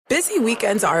Busy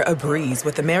weekends are a breeze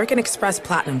with American Express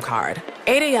Platinum Card.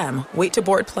 8 a.m., wait to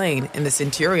board plane in the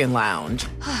Centurion Lounge.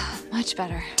 Much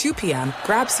better. 2 p.m.,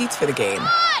 grab seats for the game.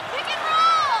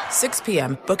 6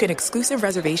 p.m., book an exclusive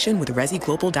reservation with Resi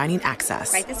Global Dining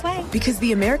Access. Right this way. Because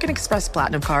the American Express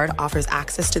Platinum Card offers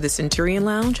access to the Centurion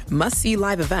Lounge, must-see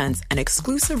live events, and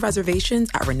exclusive reservations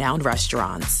at renowned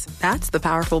restaurants. That's the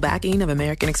powerful backing of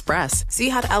American Express. See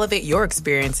how to elevate your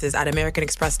experiences at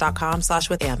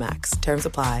americanexpress.com/withAmex. Terms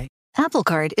apply. Apple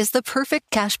Card is the perfect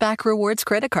cashback rewards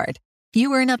credit card.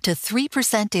 You earn up to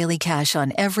 3% daily cash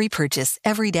on every purchase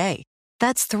every day.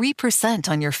 That's 3%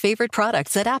 on your favorite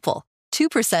products at Apple,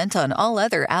 2% on all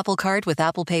other Apple Card with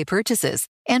Apple Pay purchases,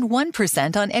 and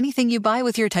 1% on anything you buy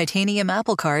with your titanium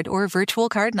Apple Card or virtual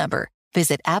card number.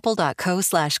 Visit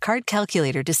apple.co/card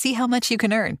calculator to see how much you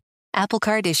can earn. Apple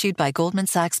Card issued by Goldman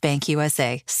Sachs Bank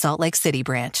USA, Salt Lake City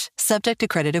branch. Subject to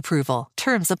credit approval.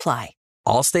 Terms apply.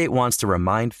 Allstate wants to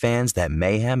remind fans that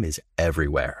mayhem is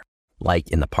everywhere. Like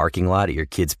in the parking lot at your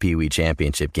kid's Pee Wee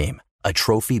Championship game. A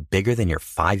trophy bigger than your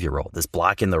 5-year-old is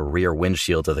blocking the rear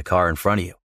windshield of the car in front of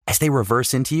you. As they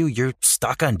reverse into you, you're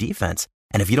stuck on defense.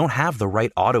 And if you don't have the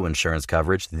right auto insurance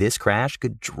coverage, this crash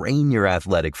could drain your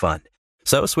athletic fund.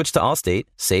 So switch to Allstate,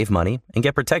 save money, and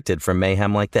get protected from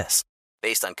mayhem like this.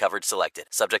 Based on coverage selected,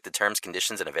 subject to terms,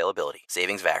 conditions, and availability.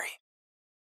 Savings vary.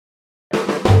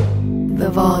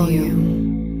 The volume.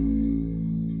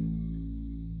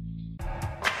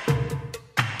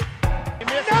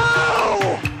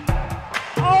 No!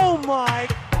 Oh my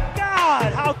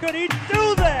God! How could he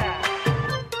do that?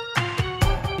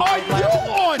 Are you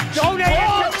on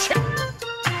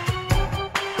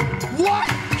What?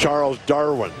 Charles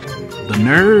Darwin. The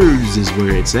nerds is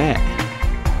where it's at.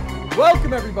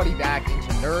 Welcome everybody back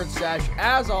into Nerd Sesh.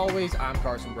 As always, I'm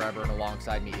Carson Brever, and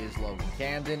alongside me is Logan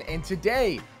Camden. And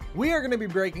today, we are going to be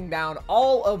breaking down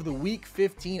all of the Week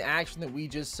 15 action that we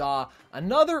just saw.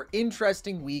 Another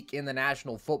interesting week in the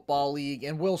National Football League,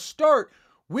 and we'll start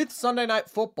with Sunday Night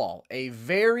Football. A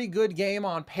very good game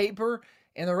on paper,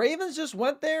 and the Ravens just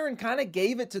went there and kind of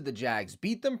gave it to the Jags.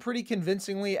 Beat them pretty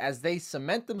convincingly as they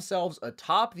cement themselves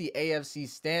atop the AFC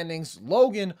standings.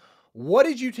 Logan, what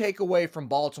did you take away from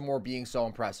Baltimore being so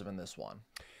impressive in this one?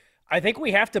 I think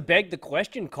we have to beg the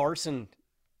question, Carson.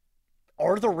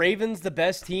 Are the Ravens the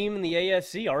best team in the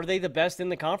AFC? Are they the best in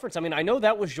the conference? I mean, I know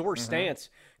that was your stance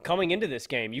coming into this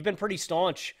game. You've been pretty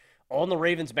staunch on the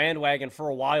Ravens bandwagon for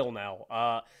a while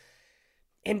now.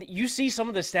 And you see some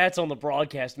of the stats on the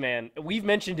broadcast, man. We've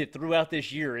mentioned it throughout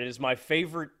this year. It is my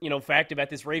favorite, fact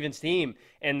about this Ravens team,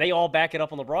 and they all back it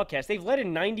up on the broadcast. They've led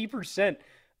in 90%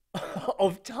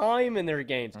 of time in their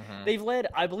games. They've led,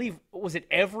 I believe, was it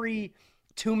every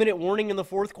 2-minute warning in the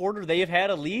fourth quarter they have had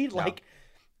a lead? Yeah.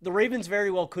 The Ravens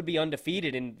very well could be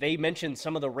undefeated, and they mentioned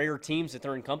some of the rare teams that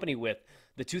they're in company with.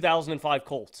 The 2005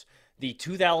 Colts, the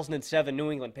 2007 New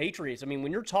England Patriots. I mean,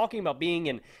 when you're talking about being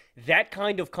in that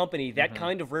kind of company, that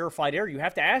kind of rarefied air, you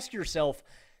have to ask yourself,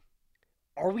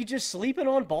 are we just sleeping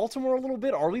on Baltimore a little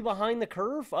bit? Are we behind the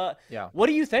curve? What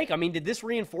do you think? I mean, did this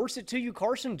reinforce it to you,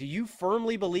 Carson? Do you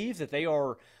firmly believe that they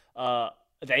are the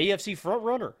AFC front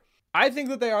runner? I think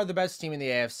that they are the best team in the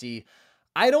AFC.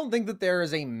 I don't think that there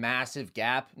is a massive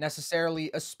gap necessarily,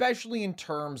 especially in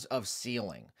terms of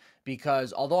ceiling,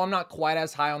 because although I'm not quite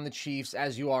as high on the Chiefs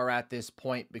as you are at this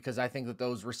point, because I think that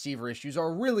those receiver issues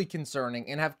are really concerning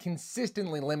and have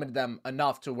consistently limited them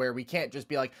enough to where we can't just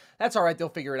be like, that's all right, they'll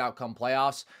figure it out come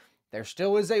playoffs. There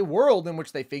still is a world in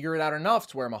which they figure it out enough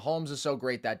to where Mahomes is so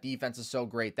great, that defense is so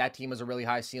great, that team has a really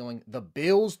high ceiling. The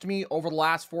Bills, to me, over the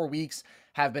last 4 weeks,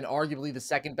 have been arguably the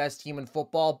second best team in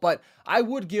football, but I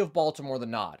would give Baltimore the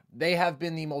nod. They have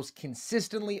been the most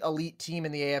consistently elite team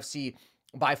in the AFC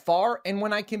by far, and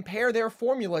when I compare their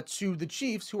formula to the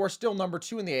Chiefs, who are still number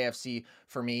 2 in the AFC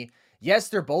for me, yes,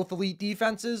 they're both elite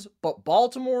defenses, but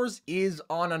Baltimore's is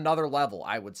on another level,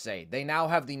 I would say. They now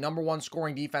have the number 1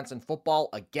 scoring defense in football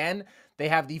again. They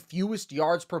have the fewest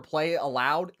yards per play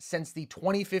allowed since the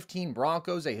 2015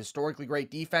 Broncos, a historically great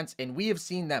defense, and we have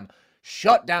seen them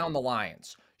shut down the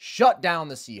Lions, shut down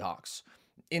the Seahawks.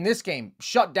 In this game,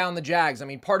 shut down the Jags. I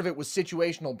mean, part of it was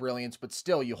situational brilliance, but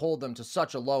still, you hold them to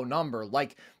such a low number.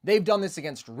 Like, they've done this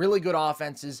against really good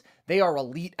offenses. They are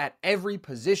elite at every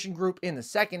position group in the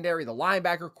secondary, the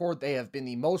linebacker corps. They have been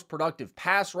the most productive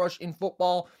pass rush in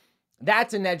football.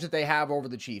 That's an edge that they have over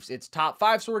the Chiefs. It's top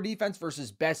 5 sort of defense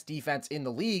versus best defense in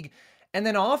the league. And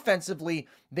then offensively,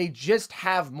 they just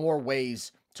have more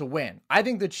ways to win. I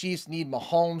think the Chiefs need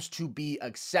Mahomes to be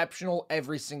exceptional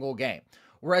every single game.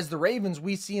 Whereas the Ravens,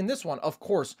 we see in this one, of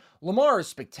course, Lamar is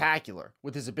spectacular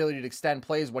with his ability to extend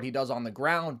plays, what he does on the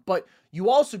ground, but you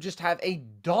also just have a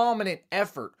dominant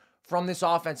effort from this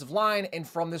offensive line and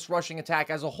from this rushing attack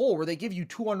as a whole, where they give you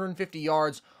 250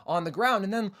 yards on the ground.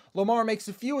 And then Lamar makes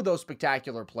a few of those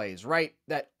spectacular plays, right?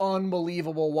 That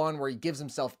unbelievable one where he gives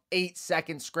himself 8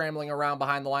 seconds scrambling around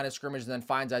behind the line of scrimmage and then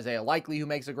finds Isaiah Likely, who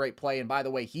makes a great play. And by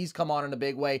the way, he's come on in a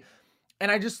big way. And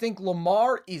I just think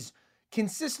Lamar is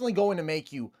consistently going to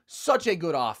make you such a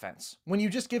good offense. When you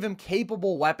just give him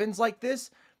capable weapons like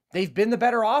this, they've been the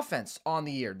better offense on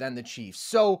the year than the Chiefs.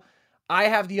 So I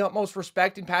have the utmost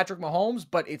respect in Patrick Mahomes,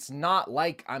 but it's not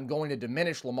like I'm going to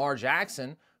diminish Lamar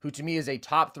Jackson, who to me is a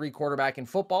top 3 quarterback in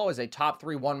football, is a top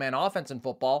 3 one-man offense in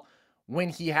football, when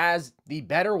he has the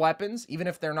better weapons, even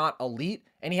if they're not elite,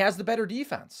 and he has the better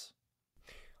defense.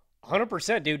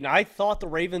 100%, dude. And I thought the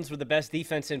Ravens were the best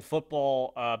defense in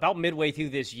football about midway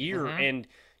through this year. And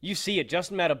you see it.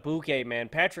 Justin Madubuike, man,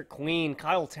 Patrick Queen,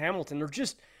 Kyle Hamilton,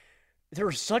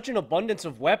 there's such an abundance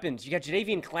of weapons. You got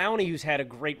Jadeveon Clowney, who's had a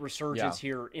great resurgence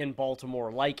here in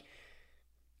Baltimore. Like,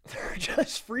 they're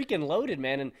just freaking loaded,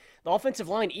 man. And the offensive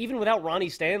line, even without Ronnie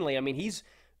Stanley, I mean, he's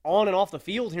on and off the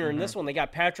field here in this one. They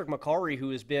got Patrick McCarry,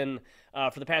 who has been,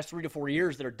 for the past 3 to 4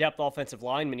 years, their depth offensive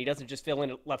lineman. He doesn't just fill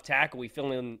in at left tackle. He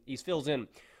fills in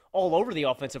all over the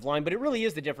offensive line, but it really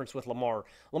is the difference with Lamar.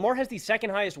 Lamar has the second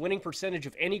highest winning percentage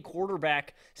of any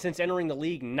quarterback since entering the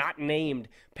league, not named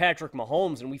Patrick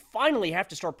Mahomes, and we finally have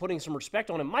to start putting some respect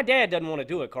on him. My dad doesn't want to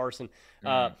do it, Carson.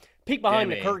 Peek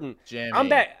behind the curtain. Jimmy, I'm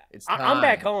back. I'm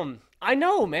back time. home. I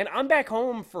know, man. I'm back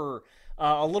home for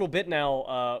a little bit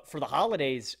now for the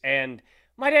holidays, and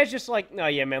my dad's just like, no,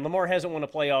 yeah, man, Lamar hasn't won a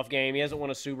playoff game. He hasn't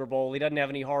won a Super Bowl. He doesn't have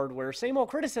any hardware. Same old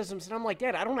criticisms, and I'm like,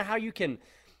 Dad, I don't know how you can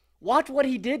watch what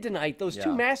he did tonight. Those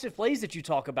 2 massive plays that you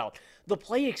talk about, the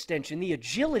play extension, the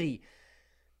agility.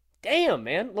 Damn,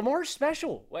 man, Lamar's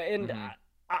special, and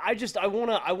I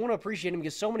want to appreciate him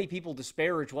because so many people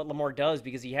disparage what Lamar does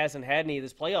because he hasn't had any of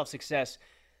this playoff success.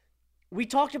 We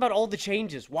talked about all the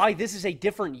changes, why this is a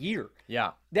different year.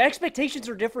 Yeah. The expectations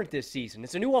are different this season.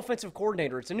 It's a new offensive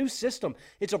coordinator. It's a new system.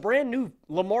 It's a brand new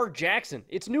Lamar Jackson.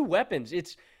 It's new weapons.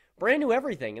 It's brand new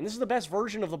everything. And this is the best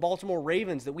version of the Baltimore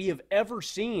Ravens that we have ever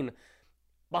seen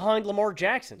behind Lamar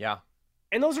Jackson. Yeah.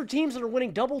 And those are teams that are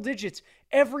winning double digits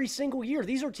every single year.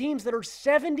 These are teams that are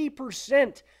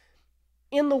 70%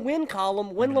 in the win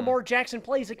column when Lamar Jackson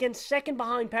plays, again, second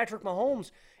behind Patrick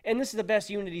Mahomes. And this is the best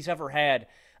unit he's ever had.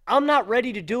 I'm not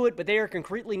ready to do it, but they are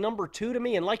concretely number 2 to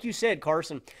me. And like you said,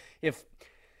 Carson, if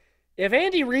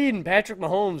Andy Reid and Patrick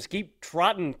Mahomes keep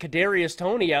trotting Kadarius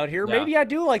Toney out here, maybe I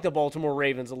do like the Baltimore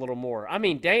Ravens a little more. I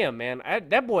mean, damn, man,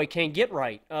 that boy can't get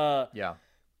right. The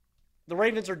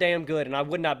Ravens are damn good, and I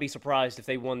would not be surprised if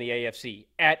they won the AFC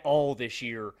at all this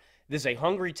year. This is a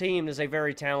hungry team. This is a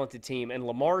very talented team, and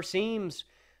Lamar seems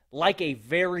like a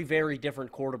very, very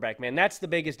different quarterback, man. That's the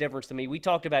biggest difference to me. We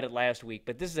talked about it last week,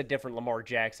 but this is a different Lamar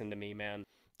Jackson to me, man.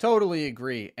 Totally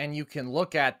agree. And you can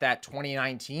look at that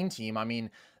 2019 team. I mean,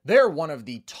 they're one of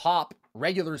the top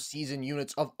regular season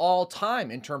units of all time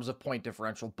in terms of point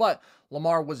differential, but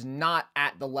Lamar was not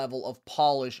at the level of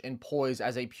polish and poise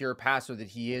as a pure passer that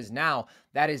he is now.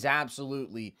 That is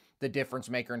absolutely the difference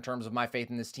maker in terms of my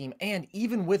faith in this team. And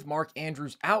even with Mark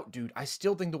Andrews out, dude, I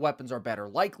still think the weapons are better.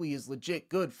 Likely is legit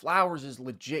good. Flowers is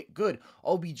legit good.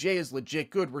 OBJ is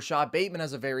legit good. Rashad Bateman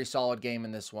has a very solid game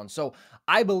in this one. So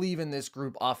I believe in this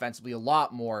group offensively a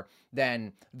lot more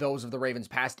than those of the Ravens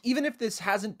past, even if this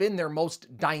hasn't been their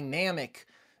most dynamic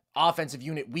offensive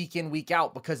unit week in, week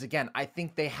out, because again, I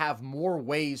think they have more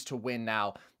ways to win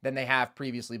now than they have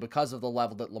previously because of the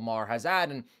level that Lamar has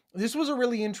had. And this was a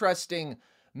really interesting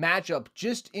matchup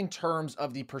just in terms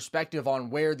of the perspective on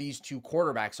where these two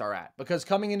quarterbacks are at, because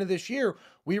coming into this year,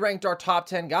 we ranked our top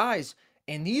 10 guys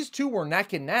and these two were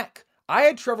neck and neck. I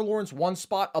had Trevor Lawrence one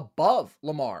spot above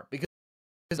Lamar because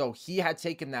so he had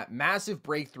taken that massive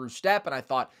breakthrough step, and I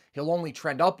thought he'll only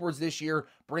trend upwards this year,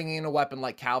 bringing in a weapon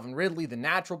like Calvin Ridley, the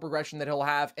natural progression that he'll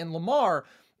have. And Lamar,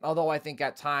 although I think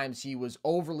at times he was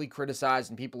overly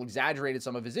criticized and people exaggerated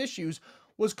some of his issues,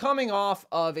 was coming off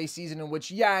of a season in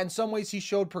which, yeah, in some ways he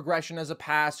showed progression as a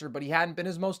passer, but he hadn't been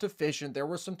his most efficient. There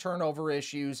were some turnover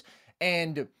issues,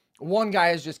 and one guy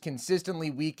has just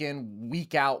consistently week in,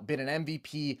 week out been an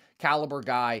MVP caliber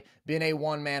guy, been a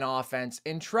one-man offense.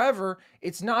 And Trevor,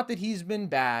 it's not that he's been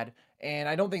bad, and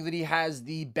I don't think that he has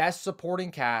the best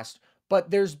supporting cast, but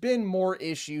there's been more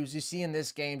issues. You see in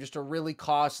this game just a really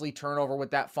costly turnover with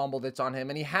that fumble that's on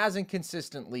him, and he hasn't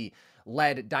consistently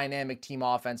led dynamic team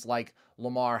offense like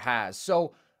Lamar has.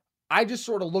 So I just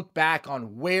sort of look back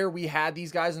on where we had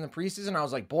these guys in the preseason. I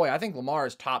was like, boy, I think Lamar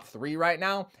is top 3 right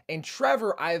now. And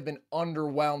Trevor, I have been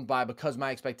underwhelmed by because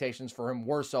my expectations for him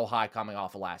were so high coming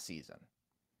off of last season.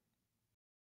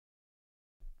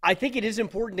 I think it is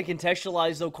important to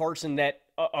contextualize, though, Carson, that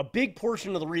a big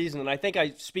portion of the reason, and I think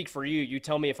I speak for you, you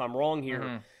tell me if I'm wrong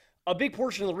here, a big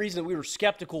portion of the reason that we were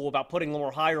skeptical about putting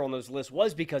Lamar higher on those lists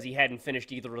was because he hadn't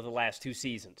finished either of the last 2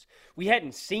 seasons. We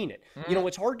hadn't seen it. You know,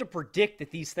 it's hard to predict that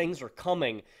these things are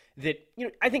coming. That, you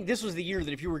know, I think this was the year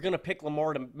that if you were going to pick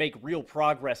Lamar to make real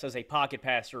progress as a pocket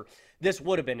passer, this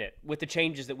would have been it with the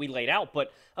changes that we laid out.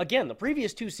 But again, the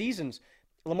previous 2 seasons,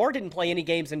 Lamar didn't play any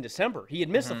games in December. He had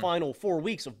missed the final 4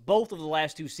 weeks of both of the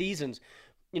last 2 seasons.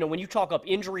 You know, when you talk up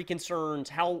injury concerns,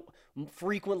 how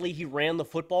frequently he ran the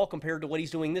football compared to what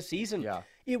he's doing this season,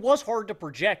 it was hard to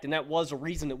project, and that was a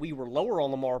reason that we were lower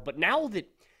on Lamar. But now that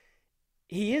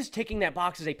he is ticking that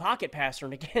box as a pocket passer,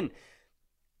 and again,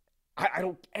 I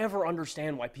don't ever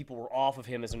understand why people were off of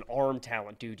him as an arm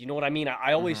talent, dude. You know what I mean?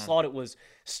 I always thought it was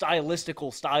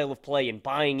stylistical style of play and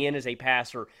buying in as a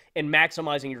passer and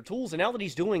maximizing your tools. And now that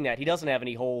he's doing that, he doesn't have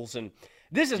any holes. And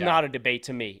this is not a debate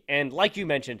to me. And like you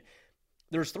mentioned,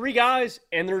 there's 3 guys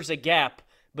and there's a gap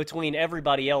between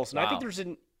everybody else. And I think there's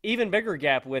an even bigger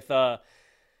gap with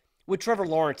Trevor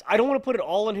Lawrence. I don't want to put it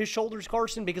all on his shoulders,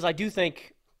 Carson, because I do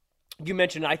think, you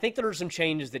mentioned, I think there are some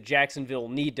changes that Jacksonville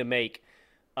need to make.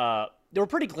 They were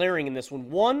pretty glaring in this one.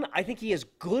 One, I think he has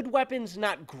good weapons,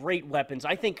 not great weapons.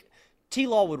 I think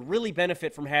T-Law would really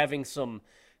benefit from having some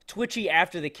twitchy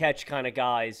after-the-catch kind of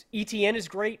guys. ETN is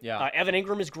great. Evan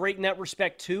Ingram is great in that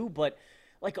respect too, but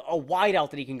like a wideout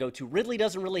that he can go to. Ridley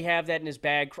doesn't really have that in his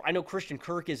bag. I know Christian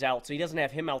Kirk is out, so he doesn't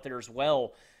have him out there as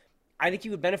well. I think he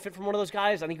would benefit from one of those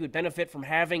guys. I think he would benefit from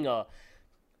having a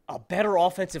better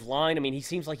offensive line. I mean, he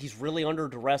seems like he's really under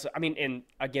duress. I mean, and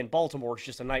again, Baltimore is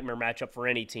just a nightmare matchup for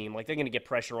any team. Like, they're going to get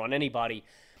pressure on anybody.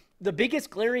 The biggest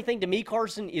glaring thing to me,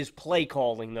 Carson, is play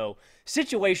calling, though.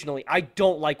 Situationally, I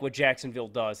don't like what Jacksonville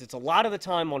does. It's a lot of the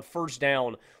time on first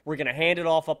down, we're going to hand it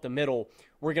off up the middle.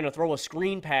 We're going to throw a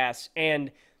screen pass.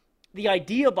 And the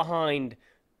idea behind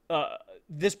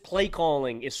this play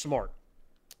calling is smart.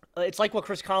 It's like what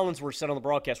Chris Collinsworth said on the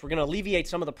broadcast. We're going to alleviate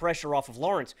some of the pressure off of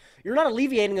Lawrence. You're not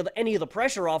alleviating any of the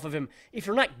pressure off of him if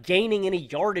you're not gaining any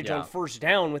yardage on first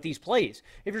down with these plays.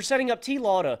 If you're setting up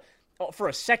T-Law for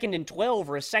a 2nd and 12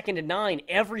 or a 2nd and 9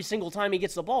 every single time he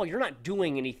gets the ball, you're not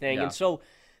doing anything. And so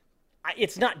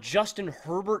it's not Justin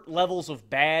Herbert levels of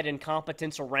bad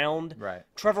incompetence around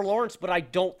Trevor Lawrence, but I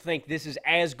don't think this is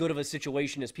as good of a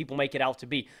situation as people make it out to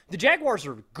be. The Jaguars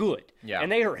are good,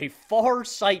 and they are a far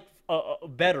sight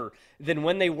better than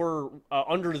when they were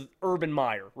under Urban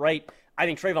Meyer, right? I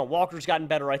think Trayvon Walker's gotten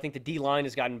better. I think the D-line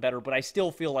has gotten better, but I still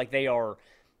feel like they are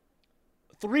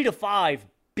 3 to 5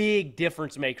 big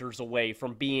difference makers away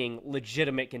from being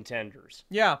legitimate contenders.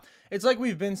 Yeah, it's like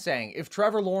we've been saying, if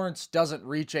Trevor Lawrence doesn't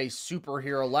reach a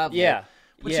superhero level,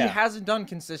 which he hasn't done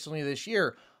consistently this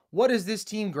year, what is this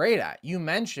team great at? You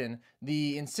mentioned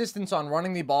the insistence on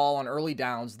running the ball on early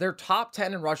downs. They're top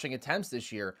 10 in rushing attempts this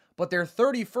year, but they're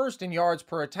 31st in yards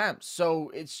per attempt.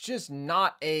 So it's just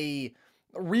not a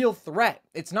real threat.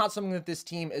 It's not something that this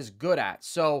team is good at.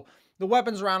 So the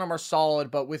weapons around them are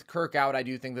solid, but with Kirk out, I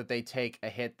do think that they take a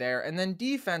hit there. And then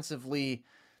defensively,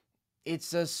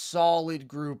 it's a solid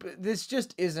group. This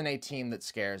just isn't a team that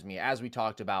scares me, as we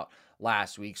talked about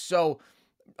last week. So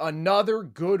another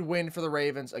good win for the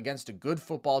Ravens against a good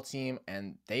football team,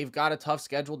 and they've got a tough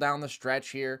schedule down the stretch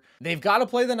here. They've got to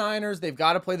play the Niners, they've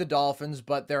got to play the Dolphins,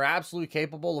 but they're absolutely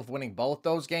capable of winning both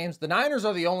those games. The Niners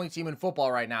are the only team in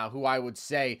football right now who I would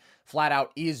say flat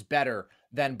out is better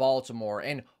than Baltimore,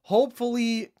 and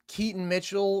hopefully Keaton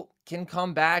Mitchell can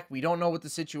come back. We don't know what the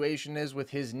situation is with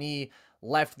his knee.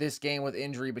 Left this game with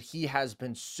injury, but he has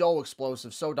been so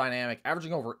explosive, so dynamic,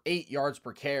 averaging over 8 yards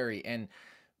per carry, and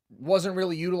wasn't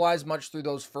really utilized much through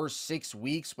those first 6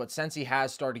 weeks, but since he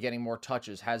has started getting more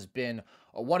touches, has been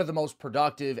one of the most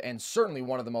productive and certainly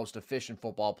one of the most efficient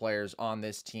football players on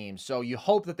this team. So you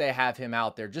hope that they have him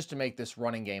out there just to make this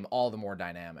running game all the more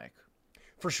dynamic.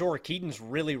 For sure, Keaton's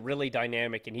really, really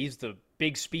dynamic, and he's the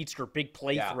big speedster, big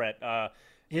play threat.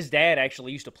 His dad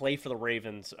actually used to play for the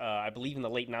Ravens, I believe in the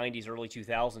late 90s, early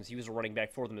 2000s. He was a running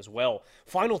back for them as well.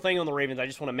 Final thing on the Ravens, I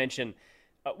just want to mention,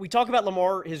 we talk about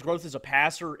Lamar, his growth as a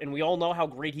passer, and we all know how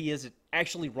great he is at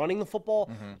actually running the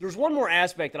football. There's one more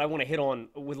aspect that I want to hit on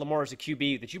with Lamar as a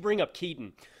QB that you bring up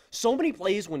Keaton. So many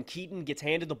plays when Keaton gets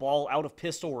handed the ball out of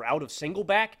pistol or out of single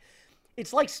back,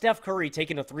 it's like Steph Curry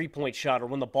taking a three-point shot or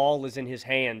when the ball is in his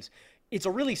hands. It's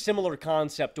a really similar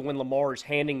concept to when Lamar is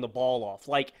handing the ball off.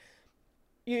 Like,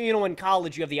 you know, in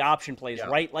college you have the option plays,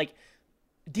 right? Like,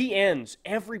 DNs,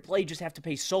 every play just have to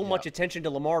pay so much attention to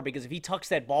Lamar because if he tucks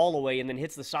that ball away and then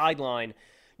hits the sideline,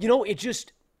 you know, it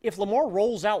just, if Lamar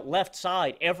rolls out left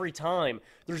side every time,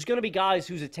 there's going to be guys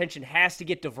whose attention has to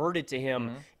get diverted to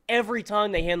him every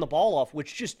time they hand the ball off,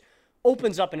 which just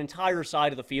opens up an entire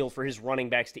side of the field for his running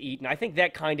backs to eat. And I think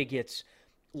that kind of gets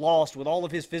lost with all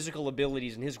of his physical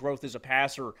abilities and his growth as a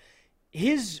passer.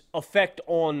 His effect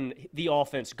on the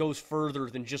offense goes further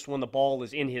than just when the ball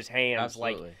is in his hands.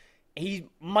 Absolutely. Like, he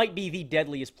might be the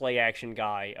deadliest play-action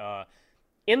guy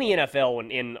in the NFL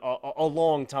in a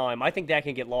long time. I think that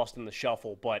can get lost in the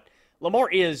shuffle. But Lamar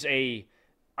is a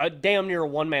damn near a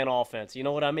one-man offense. You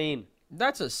know what I mean?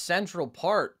 That's a central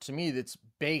part to me that's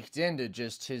baked into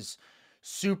just his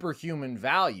superhuman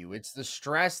value. It's the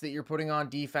stress that you're putting on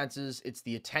defenses. It's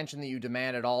the attention that you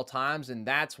demand at all times. And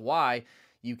that's why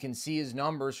you can see his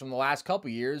numbers from the last couple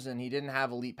years, and he didn't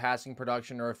have elite passing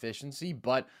production or efficiency,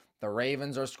 but the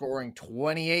Ravens are scoring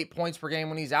 28 points per game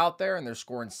when he's out there, and they're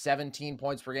scoring 17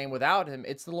 points per game without him.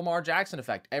 It's the Lamar Jackson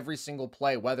effect. Every single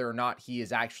play, whether or not he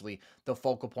is actually the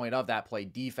focal point of that play,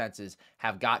 defenses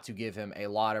have got to give him a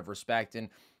lot of respect. And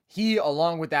he,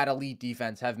 along with that elite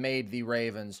defense, have made the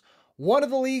Ravens one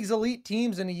of the league's elite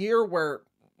teams in a year where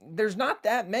there's not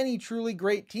that many truly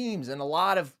great teams, and a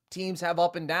lot of teams have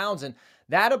up and downs, and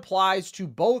that applies to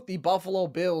both the Buffalo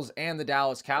Bills and the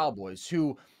Dallas Cowboys,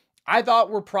 who I thought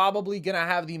were probably going to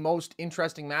have the most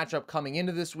interesting matchup coming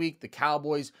into this week. The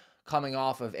Cowboys coming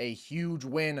off of a huge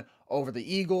win over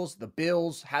the Eagles, the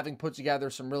Bills having put together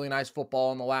some really nice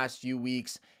football in the last few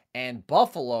weeks, and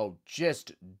Buffalo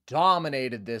just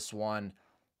dominated this one.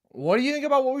 What do you think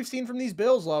about what we've seen from these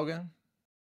Bills, Logan?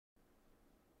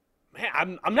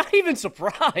 Man, I'm not even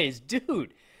surprised,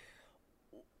 dude.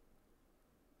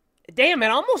 Damn,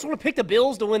 man, I almost want to pick the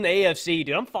Bills to win the AFC,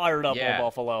 dude. I'm fired up on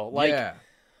Buffalo.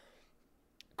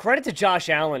 Credit to Josh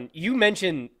Allen. You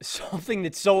mentioned something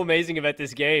that's so amazing about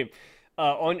this game.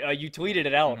 You tweeted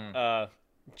it out.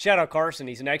 Shout out Carson.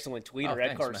 He's an excellent tweeter.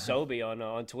 Ed Carsobi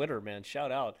on Twitter, man.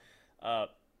 Shout out.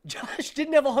 Josh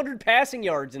didn't have 100 passing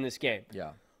yards in this game. Yeah.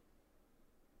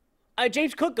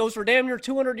 James Cook goes for damn near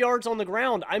 200 yards on the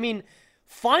ground. I mean,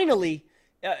 finally,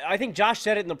 I think Josh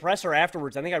said it in the presser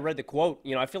afterwards. I think I read the quote.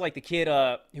 You know, I feel like the kid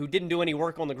who didn't do any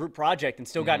work on the group project and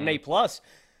still got an A+.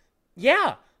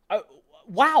 Yeah.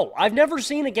 Wow. I've never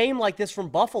seen a game like this from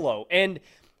Buffalo. And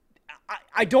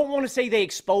I don't want to say they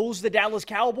exposed the Dallas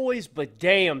Cowboys, but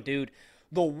damn, dude.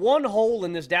 The one hole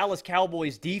in this Dallas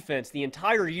Cowboys defense the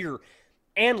entire year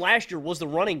and last year was the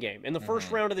running game. In the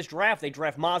first round of this draft, they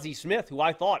draft Mozzie Smith, who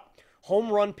I thought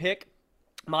home run pick.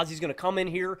 Mozzie's going to come in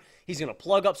here. He's going to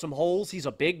plug up some holes. He's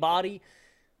a big body.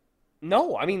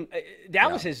 No, I mean,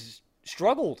 Dallas has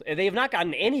struggled. They have not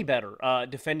gotten any better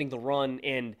defending the run,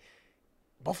 and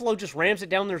Buffalo just rams it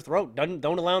down their throat. Don't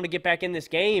allow them to get back in this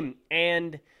game.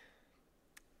 And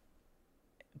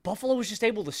Buffalo was just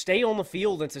able to stay on the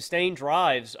field and sustain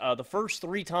drives. The first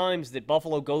 3 times that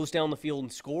Buffalo goes down the field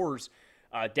and scores,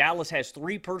 Dallas has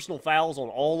 3 personal fouls on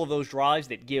all of those drives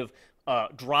that give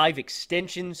drive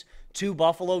extensions to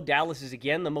Buffalo. Dallas is,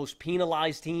 again, the most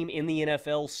penalized team in the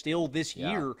NFL still this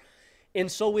year.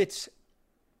 And so it's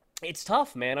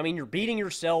tough, man. I mean, you're beating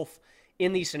yourself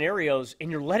in these scenarios,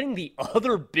 and you're letting the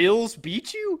other Bills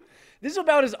beat you? This is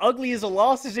about as ugly as a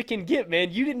loss as it can get,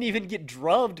 man. You didn't even get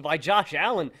drubbed by Josh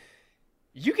Allen.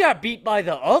 You got beat by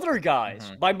the other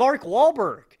guys, by Mark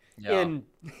Wahlberg and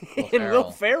Will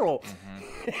Ferrell.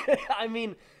 I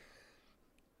mean,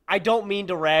 I don't mean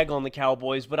to rag on the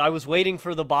Cowboys, but I was waiting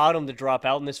for the bottom to drop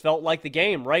out, and this felt like the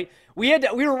game, right? We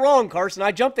were wrong, Carson.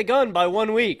 I jumped the gun by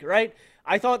 1 week, right?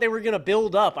 I thought they were going to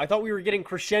build up. I thought we were getting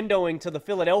crescendoing to the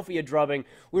Philadelphia drubbing.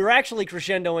 We were actually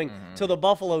crescendoing to the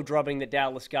Buffalo drubbing that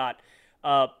Dallas got.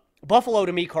 Buffalo,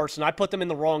 to me, Carson, I put them in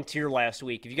the wrong tier last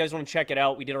week. If you guys want to check it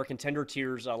out, we did our contender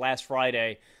tiers last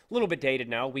Friday. A little bit dated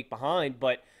now, a week behind,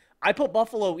 but I put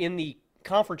Buffalo in the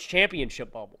conference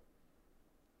championship bubble.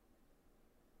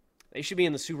 They should be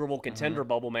in the Super Bowl contender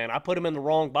bubble, man. I put them in the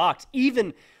wrong box.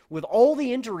 Even with all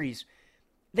the injuries,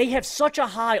 they have such a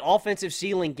high offensive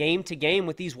ceiling game to game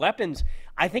with these weapons.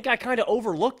 I think I kind of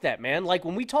overlooked that, man. Like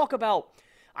when we talk about,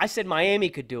 I said Miami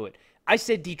could do it. I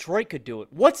said Detroit could do it.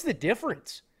 What's the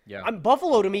difference? Yeah.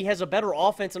 Buffalo, to me, has a better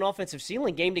offense and offensive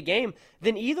ceiling game to game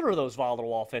than either of those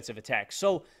volatile offensive attacks.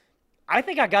 So I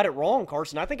think I got it wrong,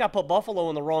 Carson. I think I put Buffalo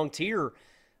in the wrong tier.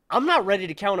 I'm not ready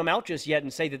to count them out just yet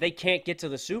and say that they can't get to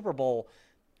the Super Bowl.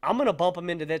 I'm going to bump them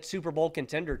into that Super Bowl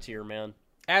contender tier, man.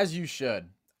 As you should.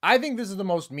 I think this is the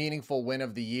most meaningful win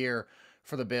of the year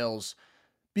for the Bills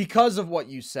because of what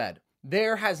you said.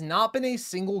 There has not been a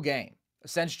single game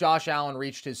since Josh Allen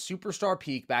reached his superstar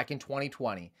peak back in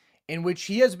 2020 in which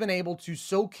he has been able to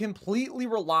so completely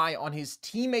rely on his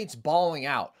teammates balling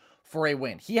out for a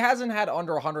win. He hasn't had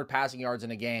under 100 passing yards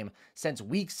in a game since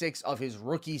week 6 of his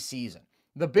rookie season.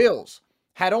 The Bills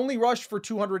had only rushed for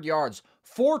 200 yards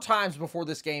 4 times before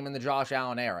this game in the Josh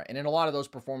Allen era. And in a lot of those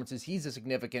performances, he's a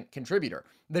significant contributor.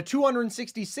 The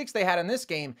 266 they had in this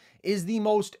game is the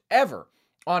most ever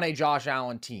on a Josh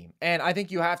Allen team. And I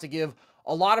think you have to give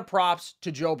a lot of props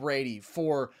to Joe Brady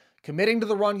for committing to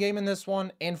the run game in this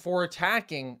one and for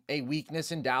attacking a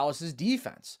weakness in Dallas's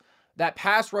defense. That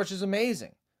pass rush is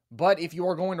amazing. But if you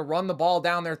are going to run the ball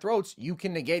down their throats, you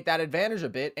can negate that advantage a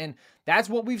bit. And that's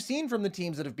what we've seen from the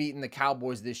teams that have beaten the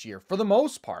Cowboys this year, for the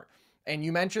most part. And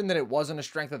you mentioned that it wasn't a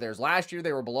strength of theirs last year.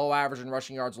 They were below average in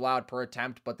rushing yards allowed per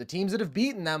attempt. But the teams that have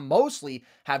beaten them mostly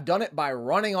have done it by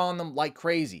running on them like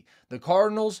crazy. The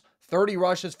Cardinals, 30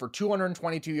 rushes for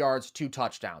 222 yards, 2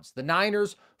 touchdowns. The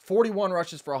Niners, 41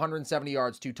 rushes for 170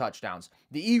 yards, 2 touchdowns.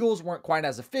 The Eagles weren't quite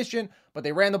as efficient, but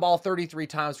they ran the ball 33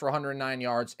 times for 109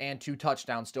 yards and 2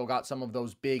 touchdowns. Still got some of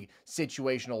those big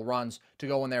situational runs to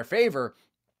go in their favor.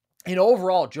 And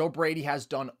overall, Joe Brady has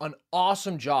done an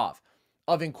awesome job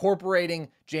of incorporating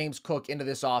James Cook into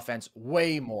this offense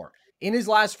way more. In his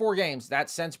last 4 games,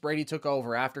 that's since Brady took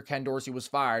over after Ken Dorsey was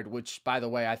fired, which, by the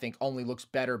way, I think only looks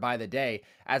better by the day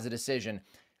as a decision.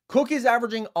 Cook is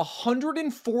averaging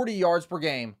 140 yards per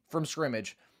game from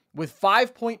scrimmage with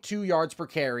 5.2 yards per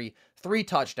carry, 3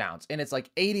 touchdowns, and it's like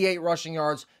 88 rushing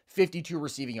yards, 52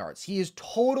 receiving yards. He is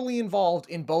totally involved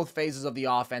in both phases of the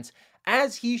offense,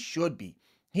 as he should be.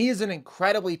 He is an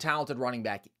incredibly talented running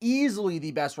back, easily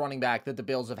the best running back that the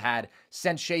Bills have had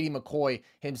since Shady McCoy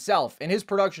himself. In his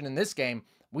production in this game,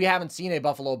 we haven't seen a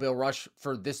Buffalo Bill rush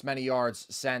for this many yards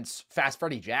since Fast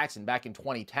Freddie Jackson back in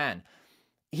 2010.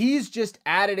 He's just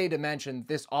added a dimension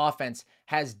this offense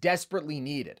has desperately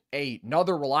needed.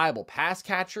 Another reliable pass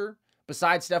catcher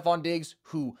besides Stephon Diggs,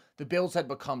 who the Bills had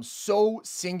become so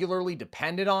singularly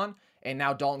dependent on. And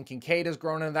now Dalton Kincaid has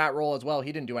grown into that role as well.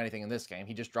 He didn't do anything in this game.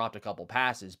 He just dropped a couple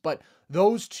passes. But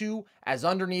those two as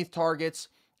underneath targets,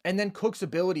 and then Cook's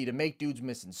ability to make dudes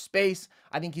miss in space.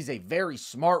 I think he's a very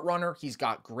smart runner. He's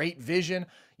got great vision.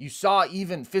 You saw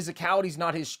even physicality's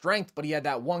not his strength, but he had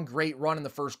that one great run in the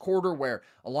first quarter where,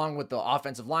 along with the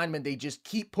offensive linemen, they just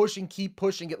keep pushing,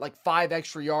 get like 5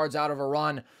 extra yards out of a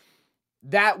run.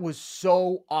 That was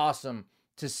so awesome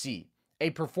to see. A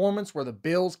performance where the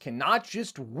Bills can not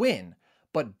just win,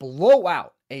 but blow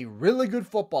out a really good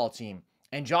football team,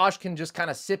 and Josh can just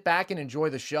kind of sit back and enjoy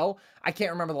the show. I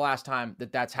can't remember the last time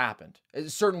that that's happened.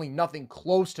 It's certainly nothing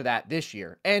close to that this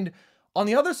year. And on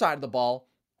the other side of the ball,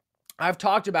 I've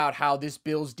talked about how this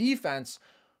Bills defense,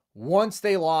 once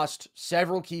they lost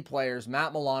several key players,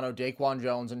 Matt Milano, Daquan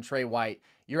Jones, and Trey White,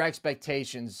 your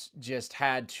expectations just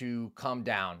had to come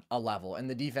down a level, and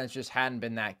the defense just hadn't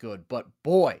been that good. But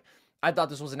boy, I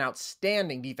thought this was an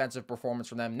outstanding defensive performance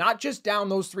from them. Not just down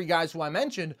those 3 guys who I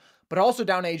mentioned, but also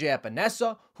down A.J.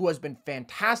 Epinesa, who has been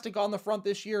fantastic on the front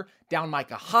this year. Down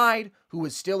Micah Hyde, who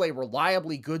is still a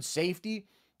reliably good safety.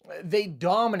 They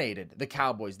dominated the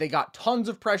Cowboys. They got tons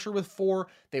of pressure with 4.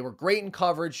 They were great in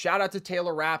coverage. Shout out to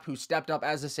Taylor Rapp, who stepped up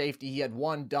as a safety. He had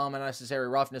 1 dumb unnecessary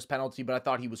roughness penalty, but I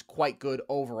thought he was quite good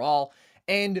overall.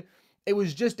 And it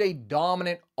was just a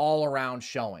dominant all-around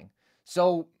showing.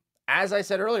 So, as I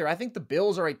said earlier, I think the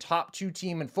Bills are a top 2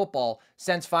 team in football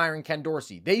since firing Ken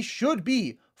Dorsey. They should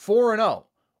be 4-0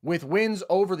 with wins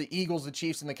over the Eagles, the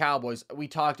Chiefs, and the Cowboys. We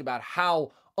talked about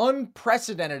how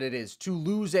unprecedented it is to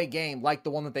lose a game like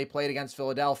the one that they played against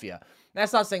Philadelphia.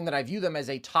 That's not saying that I view them as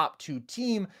a top 2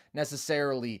 team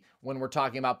necessarily when we're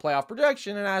talking about playoff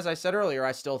projection. And as I said earlier,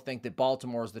 I still think that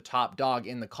Baltimore is the top dog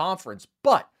in the conference.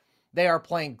 But they are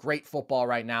playing great football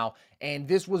right now, and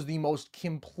this was the most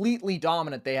completely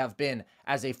dominant they have been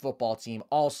as a football team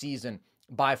all season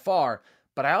by far.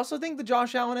 But I also think the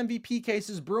Josh Allen MVP case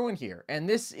is brewing here, and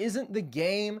this isn't the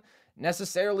game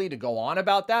necessarily to go on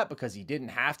about that because he didn't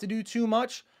have to do too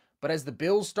much. But as the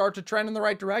Bills start to trend in the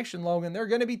right direction, Logan, they're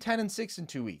going to be 10-6 in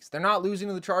 2 weeks. They're not losing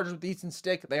to the Chargers with Easton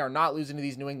Stick. They are not losing to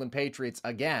these New England Patriots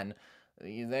again.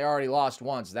 They already lost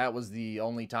once. That was the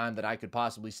only time that I could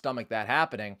possibly stomach that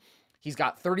happening. He's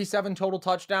got 37 total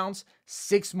touchdowns,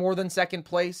 6 more than second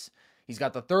place. He's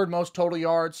got the 3rd most total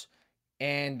yards.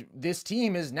 And this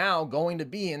team is now going to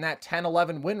be in that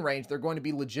 10-11 win range. They're going to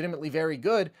be legitimately very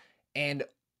good. And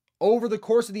over the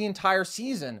course of the entire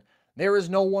season, there is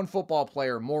no one football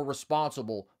player more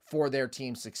responsible for their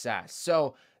team's success.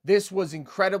 So this was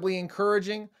incredibly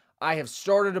encouraging. I have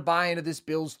started to buy into this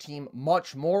Bills team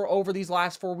much more over these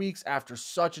last 4 weeks after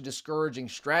such a discouraging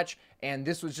stretch, and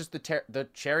this was just the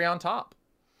cherry on top.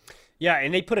 Yeah,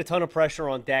 and they put a ton of pressure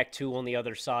on Dak, too, on the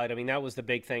other side. I mean, that was the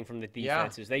big thing from the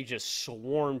defenses. Yeah. They just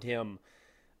swarmed him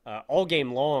all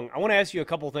game long. I want to ask you a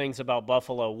couple things about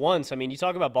Buffalo. Once, I mean, you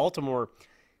talk about Baltimore.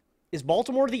 Is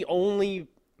Baltimore the only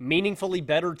meaningfully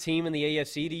better team in the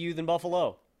AFC to you than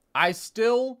Buffalo? I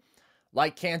still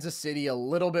like Kansas City a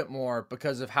little bit more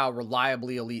because of how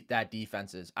reliably elite that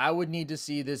defense is. I would need to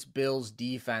see this Bills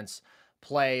defense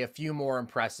play a few more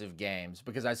impressive games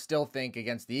because I still think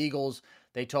against the Eagles,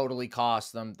 they totally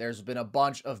cost them. There's been a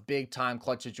bunch of big-time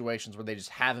clutch situations where they just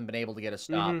haven't been able to get a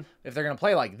stop. If they're going to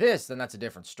play like this, then that's a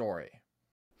different story.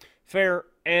 Fair.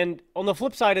 And on the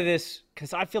flip side of this,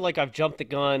 because I feel like I've jumped the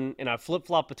gun and I've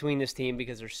flip-flopped between this team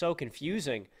because they're so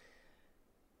confusing,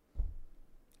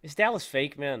 is Dallas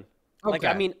fake, man? Okay. Like,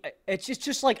 I mean, it's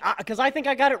just like, because I think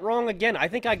I got it wrong again. I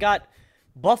think I got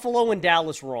Buffalo and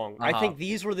Dallas wrong. I think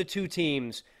these were the two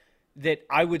teams that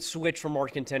I would switch from our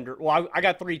contender. Well, I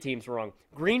got three teams wrong.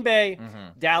 Green Bay,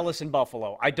 Dallas, and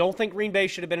Buffalo. I don't think Green Bay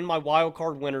should have been in my wild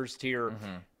card winners tier.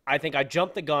 I think I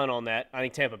jumped the gun on that. I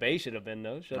think Tampa Bay should have been,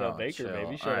 though. Shut up, Baker, chill.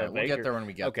 baby. Shut All up, right, Baker. we'll get there when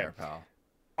we get there, pal.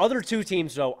 Other two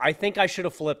teams, though, I think I should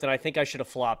have flipped, and I think I should have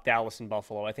flopped Dallas and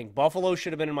Buffalo. I think Buffalo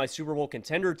should have been in my Super Bowl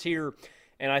contender tier,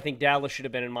 and I think Dallas should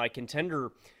have been in my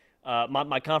contender,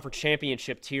 my conference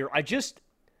championship tier. I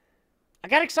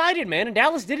got excited, man, and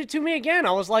Dallas did it to me again.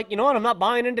 I was like, you know what, I'm not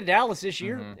buying into Dallas this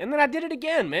year. And then I did it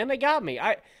again, man. They got me.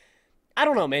 I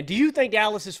don't know, man. Do you think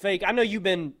Dallas is fake? I know you've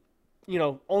been,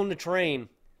 on the train.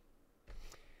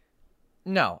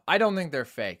 No, I don't think they're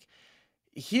fake.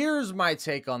 Here's my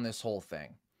take on this whole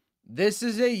thing. This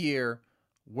is a year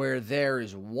where there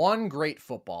is one great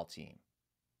football team.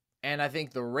 And I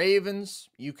think the Ravens,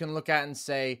 you can look at and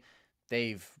say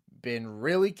they've been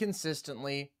really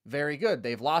consistently very good.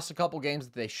 They've lost a couple games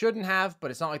that they shouldn't have, but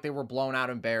it's not like they were blown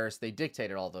out, embarrassed. They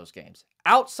dictated all those games.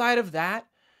 Outside of that,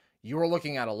 you are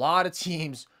looking at a lot of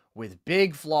teams with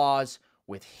big flaws,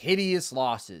 with hideous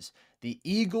losses. The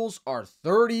Eagles are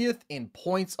 30th in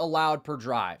points allowed per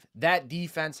drive. That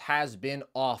defense has been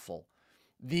awful.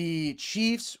 The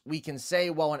Chiefs, we can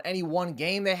say, well, in any one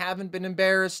game they haven't been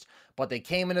embarrassed, but they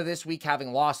came into this week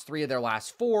having lost 3 of their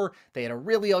last 4. They had a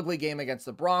really ugly game against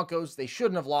the Broncos. They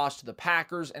shouldn't have lost to the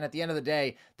Packers, and at the end of the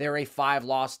day, they're a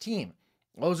 5-loss team.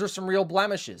 Those are some real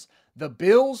blemishes. The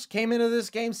Bills came into this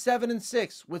game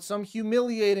 7-6 with some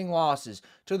humiliating losses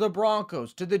to the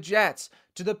Broncos, to the Jets,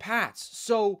 to the Pats.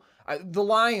 So the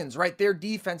Lions, right, their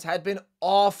defense had been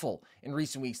awful in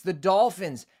recent weeks. The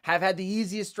Dolphins have had the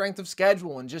easiest strength of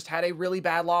schedule and just had a really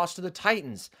bad loss to the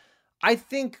Titans. I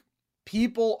think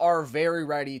people are very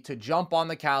ready to jump on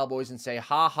the Cowboys and say,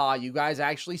 ha, you guys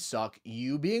actually suck,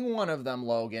 you being one of them,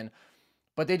 Logan.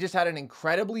 But they just had an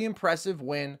incredibly impressive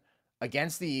win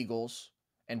against the Eagles.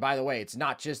 And by the way, it's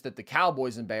not just that the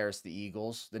Cowboys embarrassed the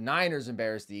Eagles. The Niners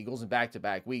embarrassed the Eagles in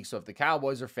back-to-back weeks. So if the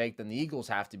Cowboys are fake, then the Eagles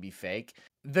have to be fake.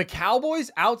 The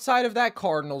Cowboys, outside of that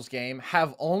Cardinals game,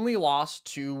 have only lost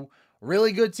to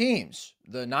really good teams.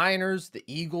 The Niners, the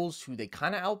Eagles, who they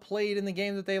kind of outplayed in the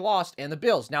game that they lost, and the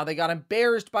Bills. Now they got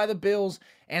embarrassed by the Bills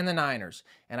and the Niners.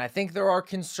 And I think there are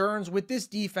concerns with this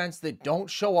defense that don't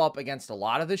show up against a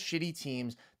lot of the shitty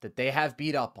teams that they have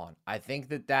beat up on. I think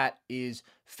that is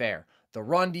fair. The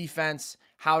run defense,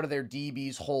 how do their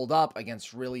DBs hold up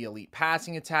against really elite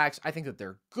passing attacks? I think that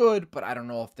they're good, but I don't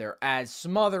know if they're as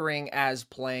smothering as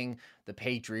playing the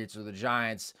Patriots or the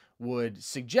Giants would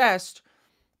suggest,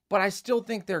 but I still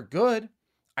think they're good.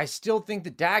 I still think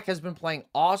that Dak has been playing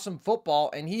awesome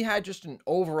football, and he had just an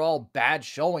overall bad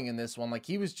showing in this one. Like,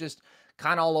 he was just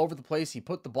kind of all over the place. He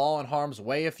put the ball in harm's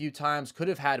way a few times, could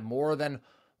have had more than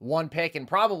one pick, and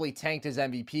probably tanked his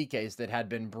MVP case that had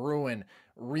been brewing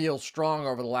real strong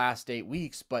over the last 8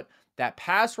 weeks. But that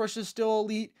pass rush is still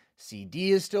elite.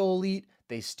 CD is still elite.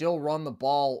 They still run the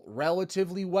ball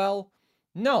relatively well.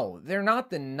 No, they're not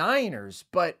the Niners,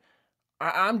 but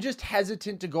I'm just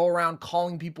hesitant to go around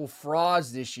calling people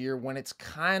frauds this year when it's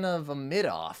kind of a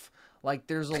mid-off. Like,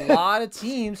 there's a lot of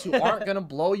teams who aren't going to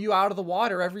blow you out of the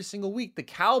water every single week. The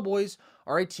Cowboys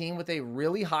are a team with a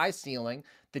really high ceiling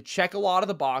that check a lot of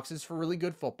the boxes for really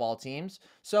good football teams.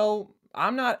 So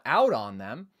I'm not out on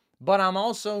them, but I'm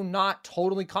also not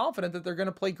totally confident that they're going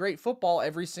to play great football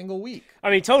every single week. I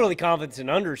mean, totally confident's an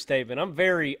understatement. I'm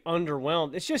very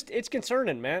underwhelmed. It's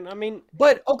concerning, man. I mean,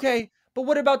 but okay, but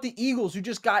what about the Eagles who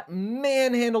just got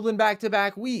manhandled in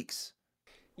back-to-back weeks?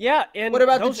 Yeah, and what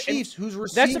about the Chiefs whose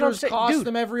receivers cost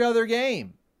them every other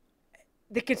game?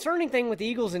 The concerning thing with the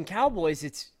Eagles and Cowboys,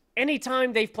 it's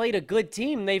anytime they've played a good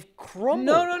team, they've crumbled.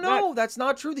 No, that's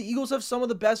not true. The Eagles have some of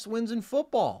the best wins in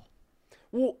football.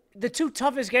 Well, the 2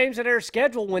 toughest games in their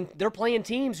schedule when they're playing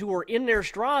teams who are in their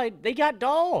stride, they got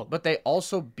dogged. But they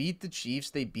also beat the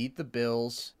Chiefs. They beat the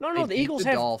Bills. No, the Eagles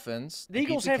have Dolphins. The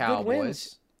Eagles have good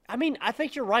wins. I mean, I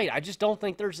think you're right. I just don't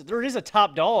think there is a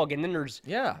top dog, and then there's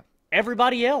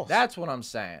everybody else. That's what I'm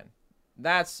saying.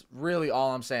 That's really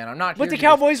all I'm saying. I'm not. But here the to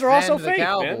Cowboys are also defend fake, the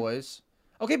Cowboys.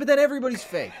 Man. Okay, but then everybody's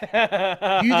fake.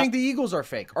 Do you think the Eagles are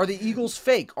fake? Are the Eagles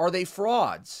fake? Are they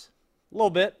frauds? A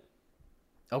little bit.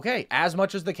 Okay, as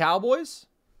much as the Cowboys?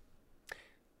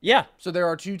 Yeah. So there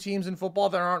are two teams in football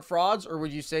that aren't frauds, or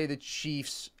would you say the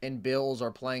Chiefs and Bills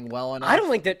are playing well enough? I don't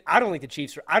think the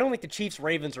Chiefs,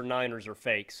 Ravens, or Niners are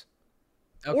fakes.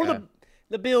 Okay. Or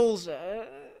the Bills.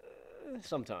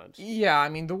 Sometimes. Yeah, I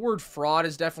mean, the word fraud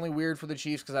is definitely weird for the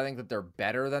Chiefs because I think that they're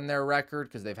better than their record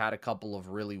because they've had a couple of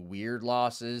really weird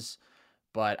losses.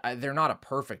 But they're not a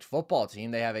perfect football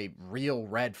team. They have a real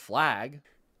red flag.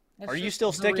 Are you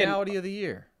still sticking? The reality of the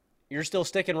year. You're still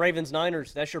sticking Ravens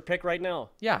Niners. That's your pick right now?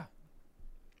 Yeah.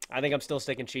 I think I'm still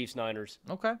sticking Chiefs Niners.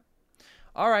 Okay.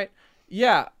 All right.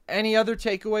 Yeah. Any other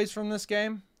takeaways from this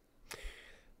game?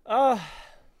 Nothing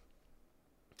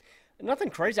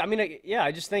crazy. I mean, yeah,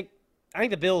 I think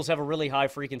the Bills have a really high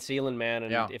freaking ceiling, man.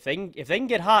 And if they can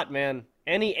get hot, man,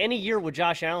 any year with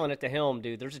Josh Allen at the helm,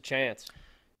 dude, there's a chance.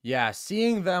 Yeah,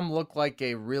 seeing them look like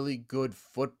a really good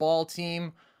football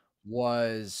team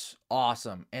was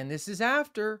awesome. And this is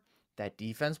after that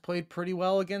defense played pretty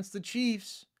well against the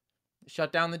Chiefs.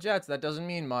 Shut down the Jets. That doesn't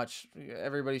mean much.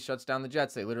 Everybody shuts down the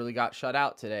Jets. They literally got shut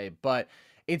out today. But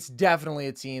it's definitely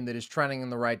a team that is trending in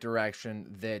the right direction,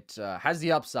 that has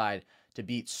the upside to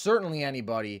beat certainly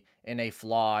anybody in a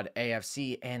flawed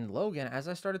AFC. And Logan, as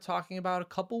I started talking about a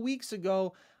couple weeks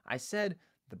ago, I said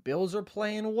the Bills are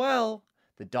playing well.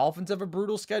 The Dolphins have a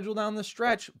brutal schedule down the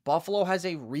stretch. Buffalo has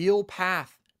a real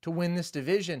path to win this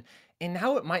division. And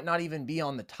now it might not even be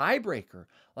on the tiebreaker.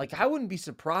 Like, I wouldn't be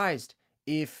surprised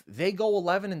if they go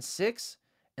 11-6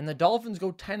 and the Dolphins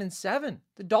go 10-7.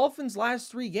 The Dolphins' last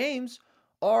 3 games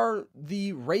are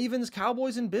the Ravens,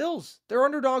 Cowboys, and Bills. They're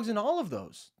underdogs in all of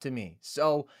those to me.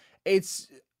 So it's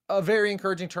a very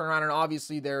encouraging turnaround, and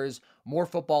obviously there is more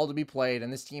football to be played,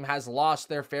 and this team has lost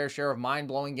their fair share of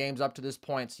mind-blowing games up to this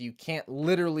point, so you can't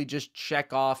literally just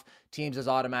check off teams as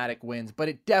automatic wins, but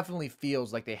it definitely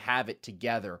feels like they have it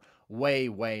together way,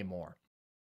 way more.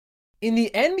 In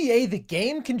the NBA, the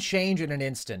game can change in an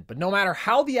instant, but no matter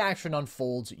how the action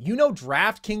unfolds, you know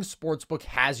DraftKings Sportsbook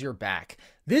has your back.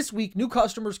 This week, new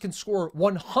customers can score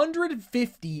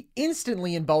 150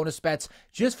 instantly in bonus bets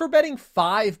just for betting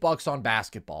 $5 on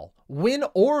basketball. Win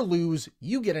or lose,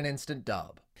 you get an instant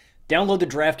dub. Download the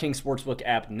DraftKings Sportsbook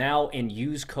app now and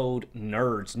use code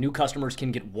NERDS. New customers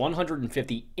can get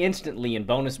 150 instantly in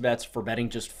bonus bets for betting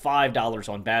just $5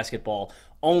 on basketball,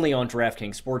 only on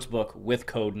DraftKings Sportsbook with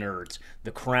code NERDS.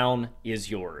 The crown is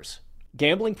yours.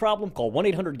 Gambling problem? Call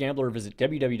 1-800-GAMBLER or visit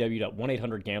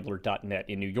www.1800gambler.net.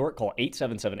 In New York, call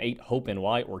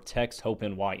 877-8-HOPE-NY or text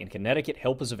HOPE-NY. In Connecticut,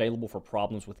 help is available for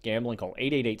problems with gambling. Call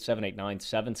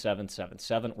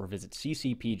 888-789-7777 or visit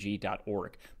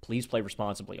ccpg.org. Please play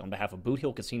responsibly. On behalf of Boot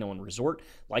Hill Casino and Resort,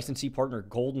 licensee partner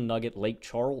Golden Nugget Lake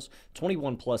Charles,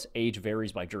 21 plus, age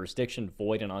varies by jurisdiction,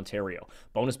 void in Ontario.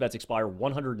 Bonus bets expire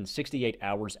 168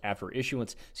 hours after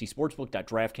issuance. See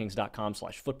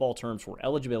sportsbook.draftkings.com/football terms for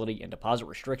eligibility and deposit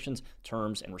restrictions,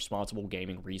 terms, and responsible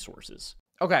gaming resources.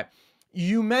 Okay,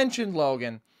 you mentioned,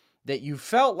 Logan, that you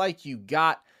felt like you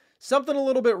got something a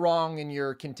little bit wrong in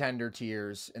your contender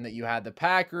tiers and that you had the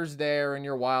Packers there in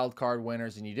your wild card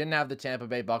winners and you didn't have the Tampa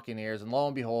Bay Buccaneers. And lo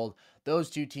and behold,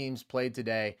 those two teams played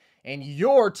today. And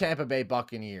your Tampa Bay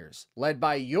Buccaneers, led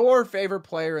by your favorite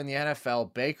player in the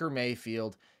NFL, Baker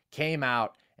Mayfield, came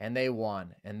out and they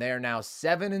won. And they are now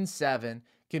 7-7.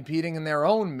 Competing in their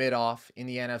own mid-off in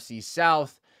the NFC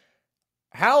South.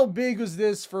 How big was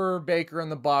this for Baker and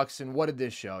the Bucs, and what did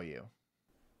this show you?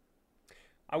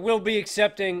 I will be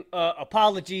accepting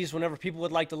apologies whenever people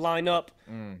would like to line up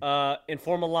and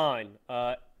form a line.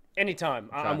 Anytime,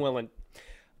 okay. I'm willing.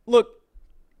 Look,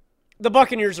 the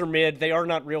Buccaneers are mid. They are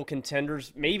not real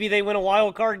contenders. Maybe they win a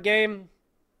wild card game.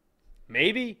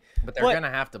 Maybe. But they're going to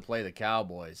have to play the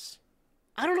Cowboys.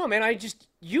 I don't know, man.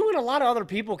 You and a lot of other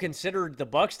people considered the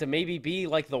Bucs to maybe be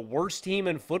like the worst team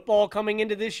in football coming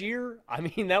into this year. I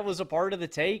mean, that was a part of the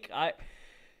take.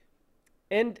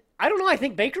 And I don't know. I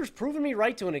think Baker's proven me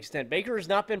right to an extent. Baker has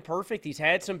not been perfect. He's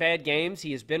had some bad games.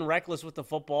 He has been reckless with the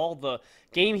football. The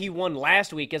game he won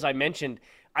last week, as I mentioned,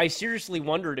 I seriously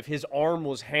wondered if his arm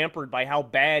was hampered by how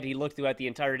bad he looked throughout the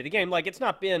entirety of the game. Like, it's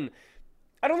not been...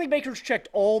 I don't think Baker's checked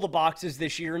all the boxes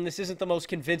this year, and this isn't the most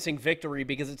convincing victory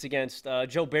because it's against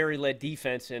Joe Barry-led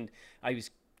defense, and I was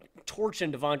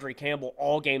torching Devondre Campbell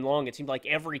all game long. It seemed like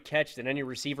every catch that any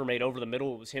receiver made over the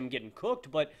middle, it was him getting cooked.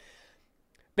 But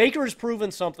Baker has proven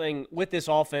something with this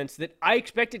offense that I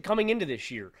expected coming into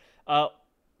this year.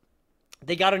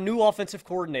 They got a new offensive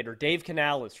coordinator, Dave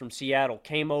Canales from Seattle,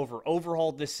 came over,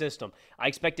 overhauled this system. I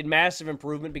expected massive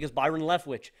improvement because Byron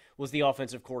Leftwich was the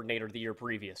offensive coordinator the year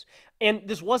previous. And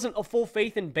this wasn't a full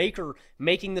faith in Baker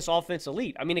making this offense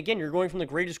elite. I mean, again, you're going from the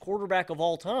greatest quarterback of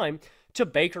all time to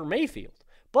Baker Mayfield.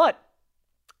 But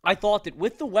I thought that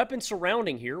with the weapons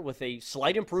surrounding here, with a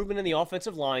slight improvement in the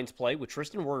offensive line's play, with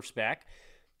Tristan Wirfs back,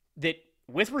 that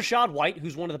with Rachaad White,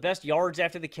 who's one of the best yards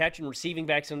after the catch and receiving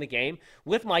backs in the game,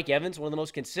 with Mike Evans, one of the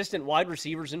most consistent wide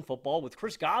receivers in football, with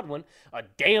Chris Godwin, a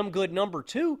damn good number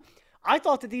 2, I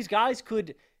thought that these guys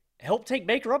could help take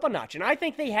Baker up a notch, and I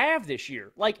think they have this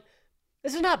year. Like,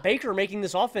 this is not Baker making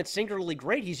this offense singularly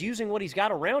great. He's using what he's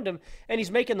got around him, and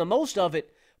he's making the most of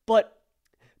it, but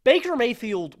Baker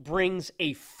Mayfield brings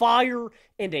a fire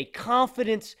and a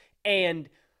confidence and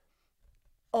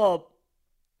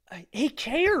he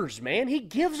cares, man. He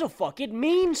gives a fuck. It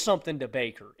means something to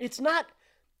Baker. It's not,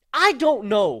 I don't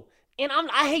know. And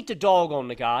I hate to dog on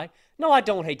the guy. No, I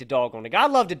don't hate to dog on the guy. I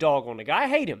love to dog on the guy. I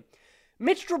hate him.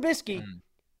 Mitch Trubisky,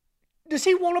 does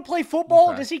he want to play football?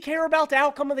 Okay. Does he care about the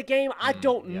outcome of the game? I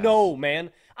don't know,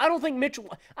 man. I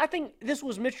think this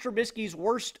was Mitch Trubisky's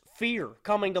worst fear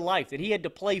coming to life, that he had to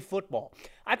play football.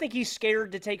 I think he's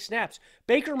scared to take snaps.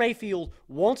 Baker Mayfield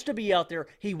wants to be out there.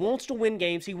 He wants to win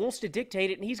games. He wants to dictate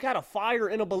it, and he's got a fire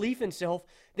and a belief in himself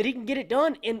that he can get it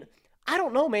done. And I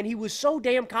don't know, man. He was so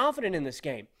damn confident in this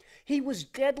game. He was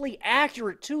deadly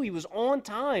accurate, too. He was on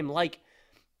time. Like,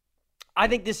 I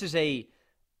think this is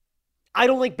I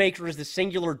don't think Baker is the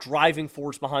singular driving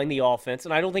force behind the offense,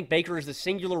 and I don't think Baker is the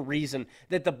singular reason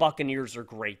that the Buccaneers are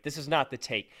great. This is not the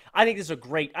take. I think this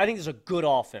is a good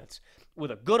offense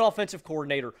with a good offensive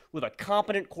coordinator, with a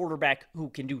competent quarterback who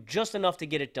can do just enough to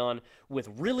get it done, with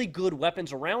really good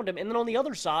weapons around him. And then on the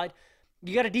other side,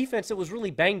 you got a defense that was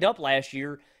really banged up last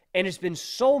year and has been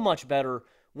so much better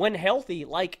when healthy.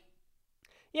 Like,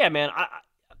 yeah, man,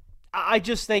 I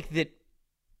just think that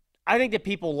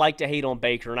people like to hate on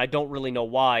Baker, and I don't really know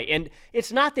why. And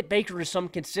it's not that Baker is some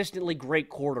consistently great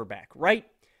quarterback, right?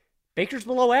 Baker's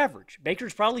below average.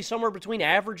 Baker's probably somewhere between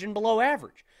average and below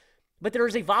average. But there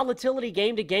is a volatility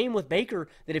game to game with Baker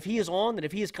that if he is on, that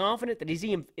if he is confident, that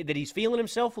he's feeling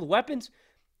himself with weapons,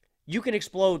 you can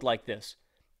explode like this.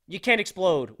 You can't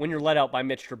explode when you're let out by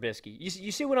Mitch Trubisky.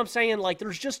 You see what I'm saying? Like,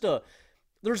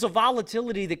 there's a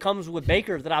volatility that comes with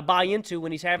Baker that I buy into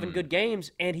when he's having good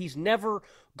games, and he's never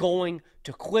going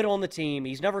to quit on the team.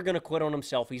 He's never going to quit on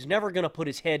himself. He's never going to put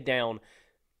his head down.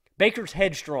 Baker's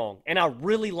headstrong, and I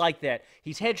really like that.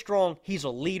 He's headstrong, he's a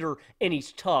leader, and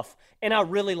he's tough, and I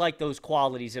really like those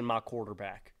qualities in my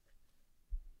quarterback.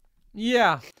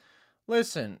 Yeah.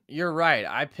 Listen, you're right.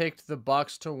 I picked the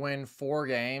Bucs to win 4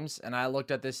 games, and I looked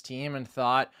at this team and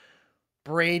thought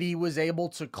Brady was able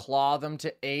to claw them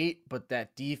to 8, but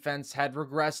that defense had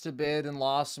regressed a bit and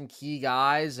lost some key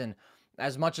guys. And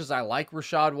as much as I like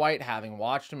Rachaad White, having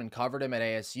watched him and covered him at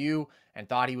ASU and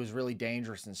thought he was really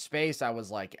dangerous in space, I was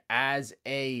like, as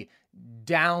a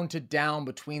down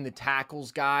between the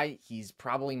tackles guy, he's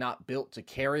probably not built to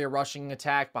carry a rushing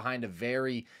attack behind a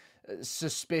very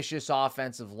suspicious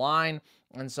offensive line.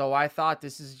 And so I thought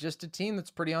this is just a team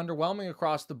that's pretty underwhelming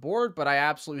across the board, but I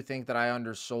absolutely think that I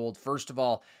undersold, first of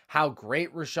all, how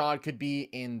great Rachaad could be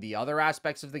in the other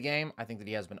aspects of the game. I think that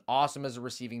he has been awesome as a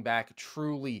receiving back,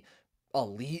 truly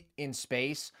elite in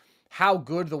space. How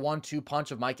good the 1-2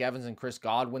 punch of Mike Evans and Chris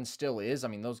Godwin still is. I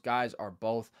mean, those guys are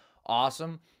both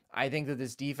awesome. I think that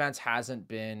this defense hasn't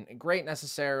been great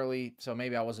necessarily, so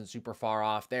maybe I wasn't super far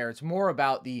off there. It's more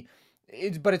about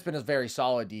but it's been a very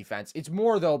solid defense. It's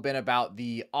more, though, been about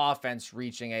the offense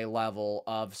reaching a level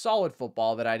of solid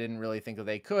football that I didn't really think that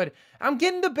they could. I'm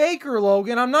getting to Baker,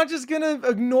 Logan. I'm not just going to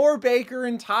ignore Baker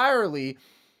entirely.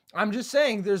 I'm just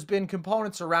saying there's been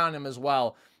components around him as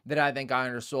well that I think I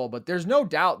undersold. But there's no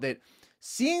doubt that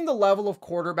seeing the level of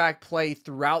quarterback play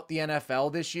throughout the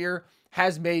NFL this year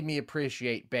has made me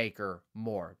appreciate Baker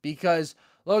more. Because,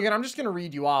 Logan, I'm just going to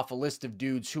read you off a list of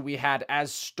dudes who we had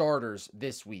as starters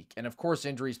this week. And, of course,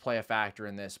 injuries play a factor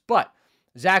in this. But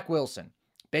Zach Wilson,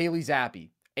 Bailey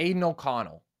Zappi, Aiden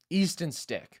O'Connell, Easton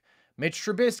Stick, Mitch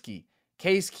Trubisky,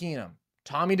 Case Keenum,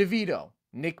 Tommy DeVito,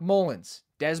 Nick Mullins,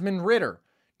 Desmond Ridder,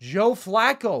 Joe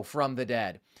Flacco from the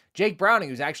dead, Jake Browning,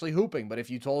 who's actually hooping. But if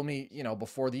you told me,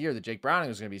 before the year that Jake Browning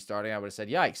was going to be starting, I would have said,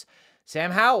 yikes.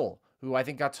 Sam Howell, who I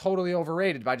think got totally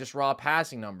overrated by just raw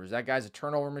passing numbers. That guy's a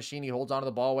turnover machine. He holds onto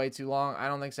the ball way too long. I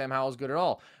don't think Sam Howell's good at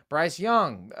all. Bryce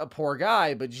Young, a poor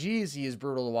guy, but geez, he is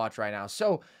brutal to watch right now.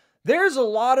 So there's a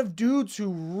lot of dudes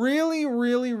who really,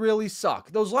 really, really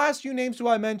suck. Those last few names who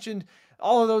I mentioned,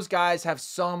 all of those guys have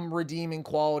some redeeming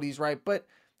qualities, right? But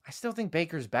I still think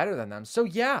Baker's better than them. So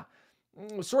yeah,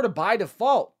 sort of by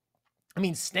default. I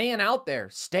mean, staying out there,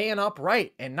 staying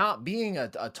upright, and not being a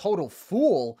total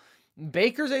fool.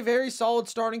 Baker's a very solid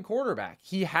starting quarterback.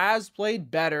 He has played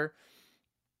better.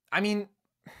 I mean,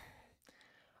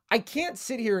 I can't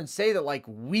sit here and say that like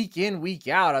week in, week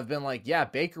out, I've been like, yeah,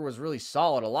 Baker was really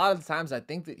solid. A lot of the times I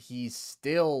think that he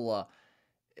still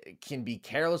can be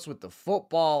careless with the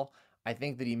football. I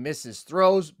think that he misses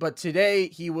throws, but today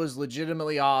he was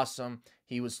legitimately awesome.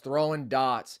 He was throwing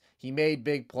dots. He made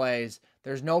big plays.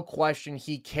 There's no question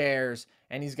he cares,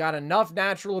 and he's got enough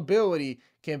natural ability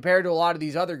compared to a lot of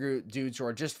these other dudes who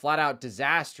are just flat out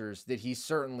disasters that he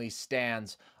certainly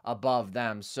stands above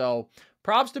them. So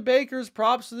props to Baker's,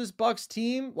 props to this Bucs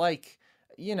team. Like,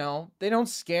 you know, they don't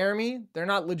scare me. They're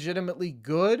not legitimately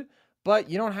good, but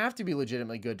you don't have to be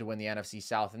legitimately good to win the NFC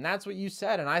South, and that's what you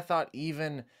said, and I thought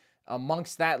even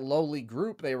amongst that lowly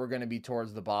group, they were going to be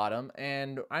towards the bottom,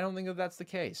 and I don't think that that's the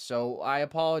case. So I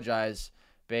apologize,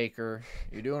 Baker.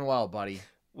 You're doing well, buddy.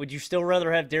 Would you still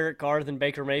rather have Derek Carr than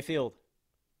Baker Mayfield?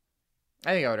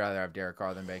 I think I would rather have Derek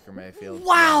Carr than Baker Mayfield.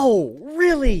 Wow,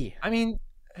 really? I mean,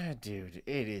 dude,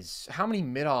 it is. How many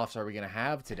mid-offs are we going to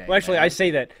have today? Well, actually, man?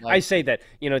 I say that.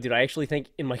 You know, dude, I actually think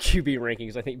in my QB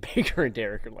rankings, I think Baker and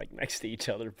Derek are like next to each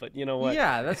other. But you know what?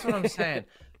 Yeah, that's what I'm saying.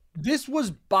 This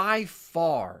was by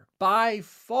far,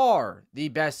 the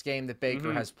best game that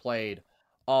Baker has played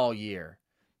all year.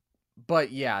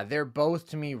 But yeah, they're both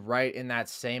to me right in that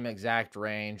same exact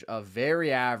range of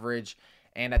very average.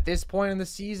 And at this point in the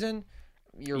season,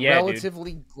 you're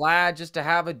relatively glad just to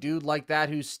have a dude like that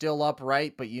who's still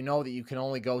upright, but you know that you can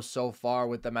only go so far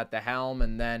with them at the helm,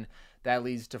 and then that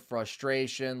leads to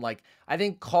frustration. Like, I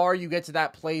think Carr, you get to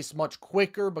that place much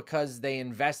quicker because they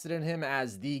invested in him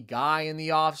as the guy in the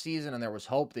offseason, and there was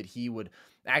hope that he would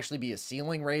actually be a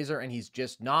ceiling raiser, and he's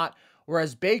just not.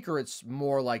 Whereas Baker, it's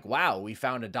more like, wow, we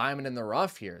found a diamond in the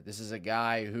rough here. This is a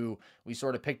guy who we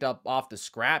sort of picked up off the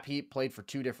scrap heap, played for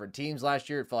 2 different teams last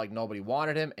year. It felt like nobody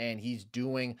wanted him, and he's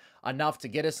doing enough to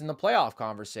get us in the playoff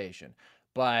conversation.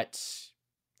 But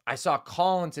I saw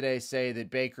Colin today say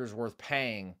that Baker's worth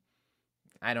paying.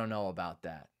 I don't know about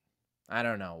that. I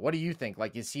don't know. What do you think?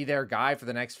 Like, is he their guy for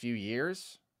the next few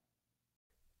years?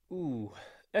 Ooh,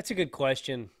 that's a good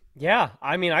question. Yeah,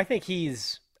 I mean, I think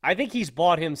he's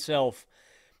bought himself.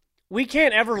 We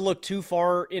can't ever look too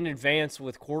far in advance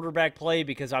with quarterback play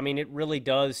because, I mean, it really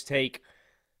does take,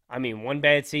 one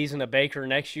bad season of Baker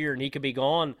next year and he could be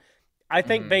gone. I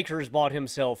think Baker has bought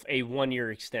himself a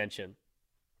 1-year extension.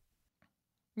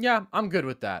 Yeah, I'm good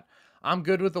with that. I'm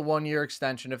good with the 1-year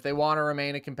extension. If they want to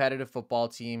remain a competitive football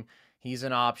team, he's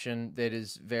an option that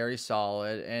is very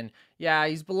solid. And yeah,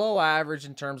 he's below average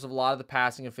in terms of a lot of the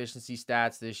passing efficiency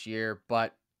stats this year,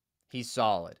 but he's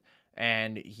solid.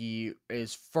 And he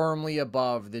is firmly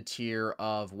above the tier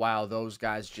of, wow, those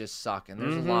guys just suck. And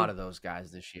there's a lot of those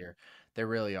guys this year. There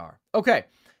really are. Okay,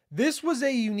 this was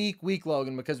a unique week,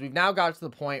 Logan, because we've now got to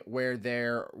the point where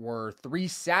there were 3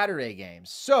 Saturday games.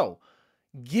 So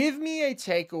give me a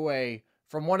takeaway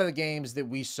from one of the games that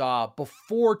we saw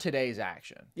before today's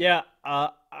action. Yeah,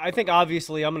 I think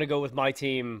obviously I'm going to go with my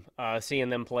team, seeing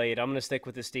them played. I'm going to stick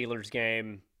with the Steelers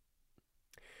game.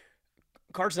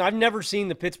 Carson, I've never seen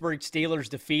the Pittsburgh Steelers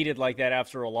defeated like that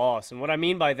after a loss. And what I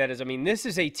mean by that is, this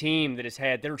is a team that has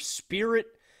had their spirit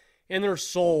and their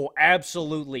soul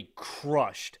absolutely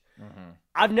crushed.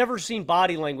 I've never seen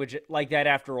body language like that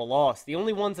after a loss. The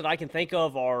only ones that I can think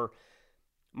of are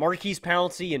Marquise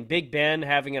Pouncey and Big Ben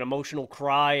having an emotional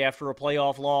cry after a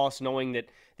playoff loss, knowing that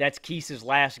that's Keith's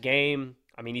last game.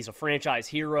 He's a franchise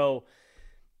hero.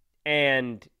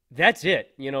 And that's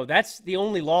it. That's the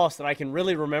only loss that I can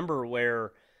really remember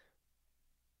where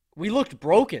we looked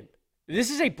broken. This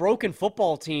is a broken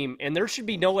football team, and there should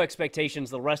be no expectations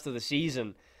the rest of the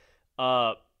season.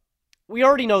 We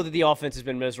already know that the offense has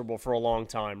been miserable for a long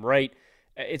time, right?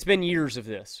 It's been years of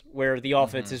this where the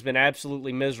offense has been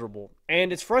absolutely miserable.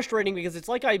 And it's frustrating because it's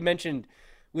like I mentioned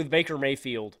with Baker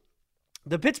Mayfield.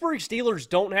 The Pittsburgh Steelers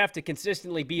don't have to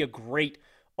consistently be a great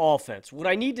offense. What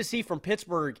I need to see from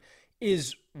Pittsburgh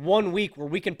is 1 week where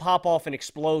we can pop off and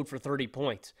explode for 30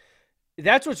 points.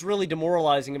 That's what's really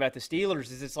demoralizing about the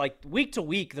Steelers is it's like week to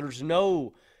week, there's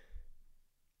no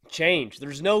change.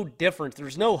 There's no difference.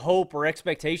 There's no hope or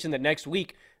expectation that next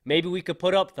week maybe we could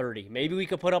put up 30. Maybe we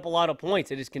could put up a lot of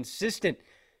points. It is consistent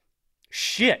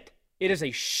shit. It is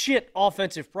a shit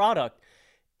offensive product,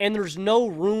 and there's no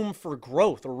room for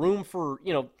growth or room for,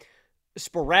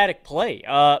 sporadic play.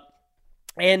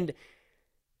 And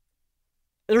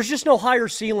there's just no higher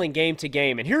ceiling game to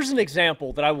game. And here's an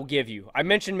example that I will give you. I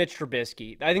mentioned Mitch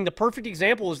Trubisky. I think the perfect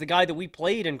example is the guy that we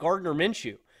played in Gardner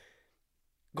Minshew.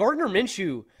 Gardner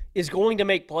Minshew is going to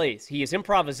make plays. He is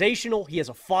improvisational. He has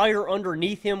a fire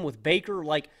underneath him with Baker.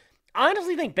 Like, I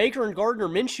honestly think Baker and Gardner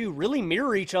Minshew really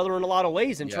mirror each other in a lot of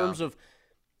ways in terms of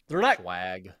they're not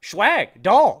swag,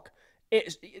 dog.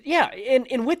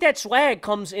 And with that swag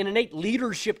comes an innate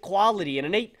leadership quality, an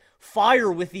innate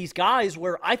fire with these guys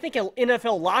where I think an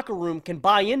NFL locker room can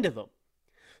buy into them.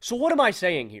 So what am I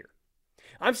saying here?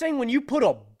 I'm saying when you put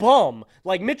a bum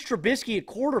like Mitch Trubisky at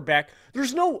quarterback,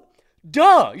 there's no,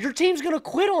 your team's going to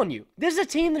quit on you. This is a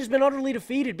team that has been utterly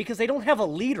defeated because they don't have a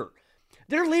leader.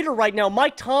 Their leader right now,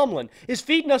 Mike Tomlin, is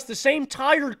feeding us the same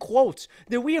tired quotes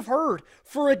that we have heard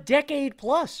for a decade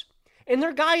plus. And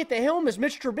their guy at the helm is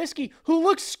Mitch Trubisky, who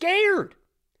looks scared.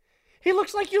 He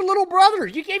looks like your little brother.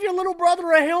 You gave your little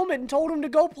brother a helmet and told him to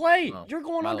go play. Well, you're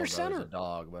going under center. A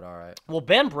dog, but all right. Well,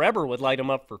 Ben Breber would light him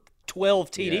up for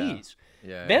 12 TDs.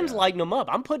 Ben's lighting him up.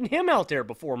 I'm putting him out there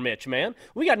before Mitch, man.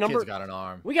 We got number. Kid's got an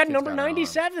arm. We got Kid's number got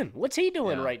 97. What's he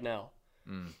doing right now?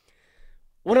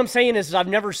 What I'm saying is I've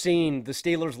never seen the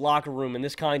Steelers locker room in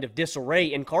this kind of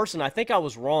disarray. And Carson, I think I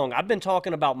was wrong. I've been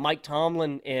talking about Mike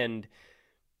Tomlin, and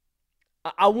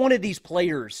I wanted these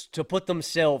players to put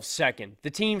themselves second.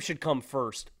 The team should come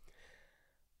first.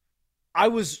 I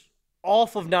was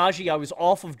off of Najee. I was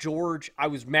off of George. I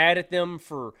was mad at them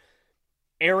for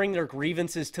airing their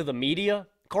grievances to the media.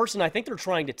 Carson, I think they're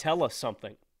trying to tell us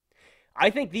something. I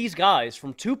think these guys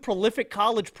from two prolific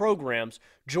college programs,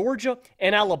 Georgia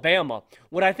and Alabama,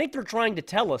 what I think they're trying to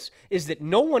tell us is that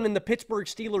no one in the Pittsburgh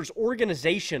Steelers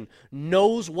organization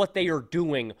knows what they are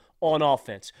doing on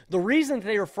offense. The reason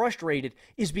they are frustrated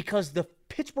is because the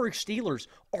Pittsburgh Steelers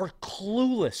are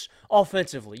clueless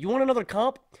offensively. You want another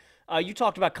comp? You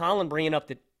talked about Colin bringing up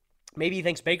that maybe he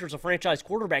thinks Baker's a franchise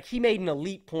quarterback. He made an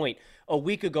elite point a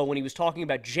week ago when he was talking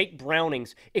about Jake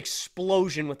Browning's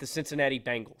explosion with the Cincinnati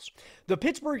Bengals. The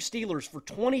Pittsburgh Steelers for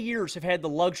 20 years have had the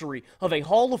luxury of a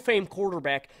Hall of Fame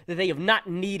quarterback that they have not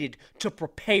needed to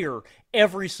prepare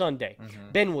every Sunday.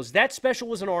 Ben was that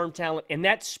special as an arm talent and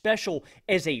that special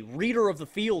as a reader of the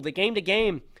field. That game to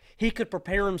game, he could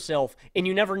prepare himself and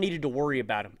you never needed to worry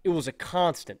about him. It was a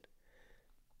constant.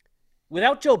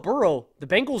 Without Joe Burrow, the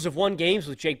Bengals have won games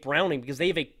with Jake Browning because they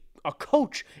have a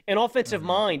coach, an offensive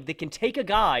mind that can take a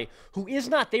guy who is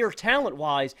not there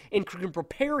talent-wise and can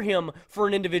prepare him for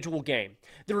an individual game.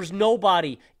 There is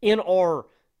nobody in our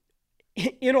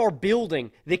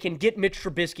building that can get Mitch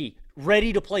Trubisky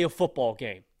ready to play a football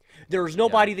game. There is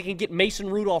nobody that can get Mason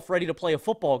Rudolph ready to play a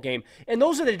football game. And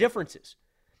those are the differences.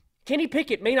 Kenny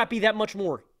Pickett may not be that much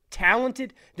more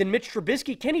talented than Mitch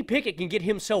Trubisky. Kenny Pickett can get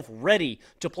himself ready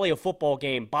to play a football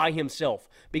game by himself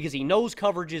because he knows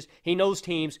coverages, he knows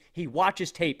teams, he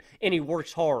watches tape, and he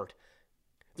works hard.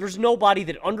 There's nobody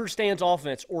that understands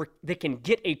offense or that can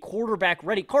get a quarterback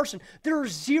ready. Carson, there are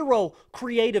zero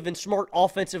creative and smart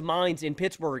offensive minds in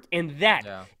Pittsburgh, and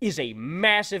that is a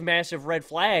massive, massive red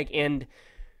flag. And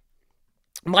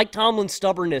Mike Tomlin's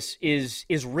stubbornness is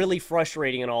really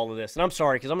frustrating in all of this. And I'm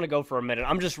sorry, because I'm going to go for a minute.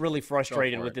 I'm just really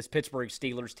frustrated with this Pittsburgh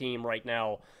Steelers team right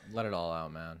now. Let it all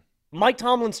out, man. Mike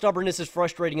Tomlin's stubbornness is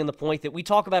frustrating in the point that we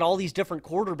talk about all these different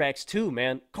quarterbacks too,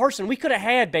 man. Carson, we could have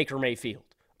had Baker Mayfield.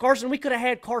 Carson, we could have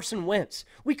had Carson Wentz.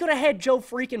 We could have had Joe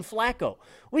freaking Flacco.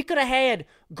 We could have had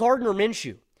Gardner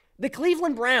Minshew. The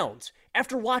Cleveland Browns,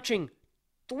 after watching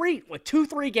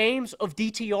 2-3 games of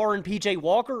DTR and PJ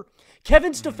Walker,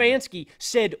 Kevin Stefanski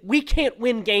said, we can't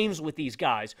win games with these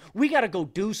guys. We got to go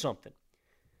do something.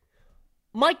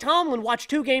 Mike Tomlin watched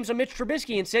 2 games of Mitch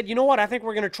Trubisky and said, you know what, I think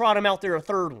we're going to trot him out there a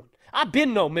third one. I've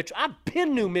been knew Mitch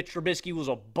Trubisky was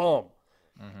a bum.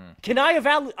 Can I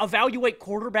evaluate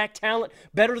quarterback talent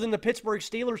better than the Pittsburgh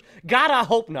Steelers? God, I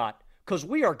hope not, because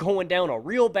we are going down a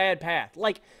real bad path.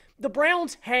 Like, the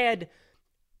Browns had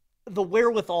the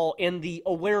wherewithal and the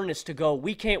awareness to go,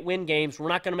 we can't win games. We're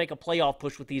not going to make a playoff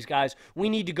push with these guys. We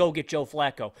need to go get Joe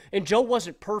Flacco. And Joe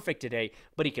wasn't perfect today,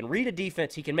 but he can read a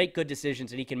defense, he can make good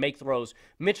decisions, and he can make throws.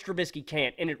 Mitch Trubisky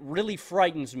can't, and it really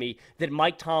frightens me that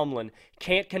Mike Tomlin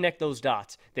can't connect those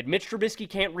dots, that Mitch Trubisky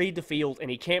can't read the field, and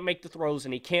he can't make the throws,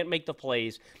 and he can't make the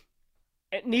plays.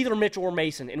 Neither Mitch or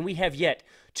Mason, and we have yet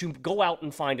to go out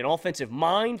and find an offensive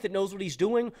mind that knows what he's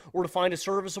doing or to find a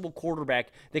serviceable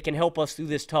quarterback that can help us through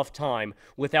this tough time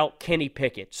without Kenny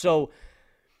Pickett. So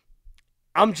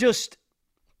I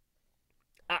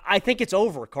think it's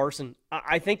over, Carson.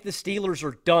 I think the Steelers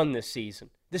are done this season.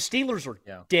 The Steelers are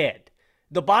dead.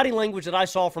 The body language that I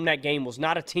saw from that game was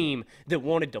not a team that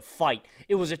wanted to fight.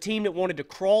 It was a team that wanted to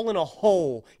crawl in a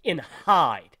hole and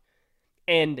hide.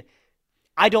 And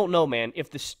I don't know, man,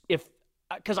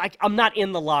 because I'm not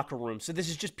in the locker room, so this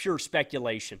is just pure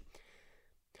speculation.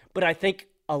 But I think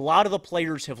a lot of the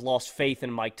players have lost faith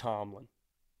in Mike Tomlin.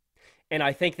 And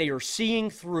I think they are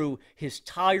seeing through his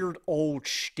tired old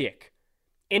shtick.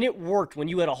 And it worked when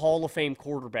you had a Hall of Fame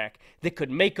quarterback that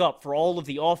could make up for all of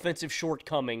the offensive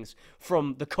shortcomings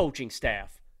from the coaching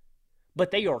staff.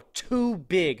 But they are too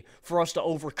big for us to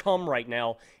overcome right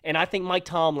now. And I think Mike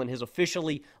Tomlin has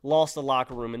officially lost the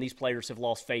locker room, and these players have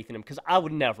lost faith in him. Because I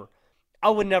would never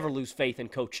lose faith in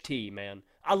Coach T, man.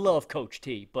 I love Coach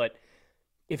T, but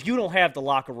if you don't have the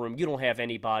locker room, you don't have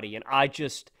anybody. And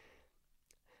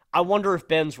I wonder if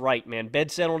Ben's right, man. Ben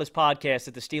said on his podcast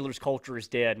that the Steelers culture is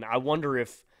dead, and I wonder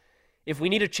if we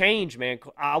need a change, man.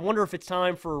 I wonder if it's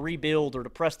time for a rebuild or to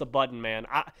press the button, man.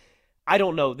 I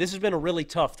don't know. This has been a really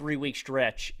tough 3-week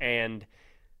stretch, and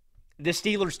the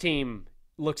Steelers team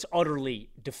looks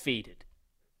utterly defeated.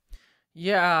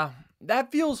 Yeah,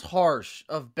 that feels harsh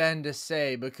of Ben to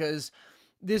say because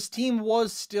this team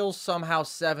was still somehow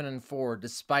 7-4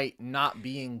 despite not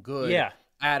being good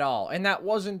at all. And that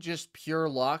wasn't just pure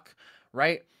luck,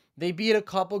 right? They beat a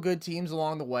couple good teams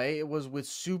along the way. It was with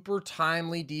super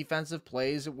timely defensive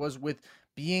plays. It was with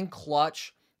being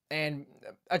clutch and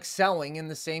excelling in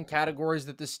the same categories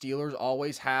that the Steelers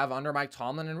always have under Mike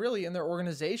Tomlin and really in their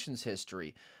organization's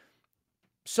history.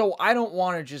 So I don't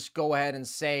want to just go ahead and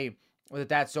say that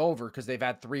that's over because they've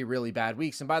had 3 really bad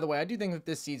weeks. And by the way, I do think that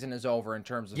this season is over in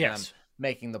terms of them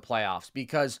making the playoffs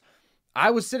because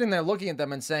I was sitting there looking at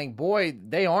them and saying, boy,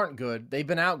 they aren't good. They've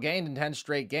been outgained in 10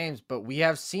 straight games, but we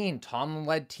have seen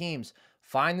Tomlin-led teams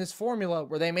find this formula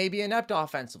where they may be inept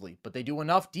offensively, but they do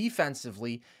enough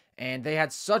defensively. And they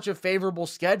had such a favorable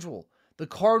schedule. The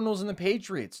Cardinals and the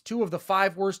Patriots, 2 of the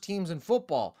 5 worst teams in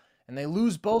football, and they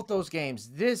lose both those games.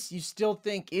 This you still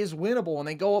think is winnable, and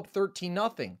they go up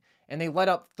 13-0, and they let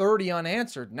up 30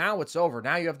 unanswered. Now it's over.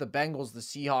 Now you have the Bengals, the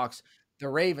Seahawks, the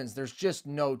Ravens. There's just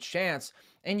no chance,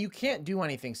 and you can't do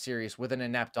anything serious with an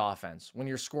inept offense when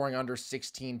you're scoring under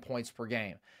 16 points per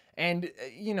game. And,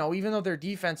 even though their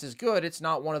defense is good, it's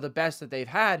not one of the best that they've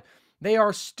had. They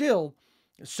are still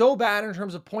so bad in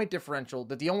terms of point differential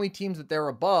that the only teams that they're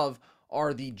above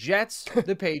are the Jets,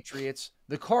 the Patriots,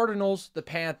 the Cardinals, the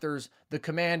Panthers, the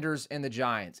Commanders, and the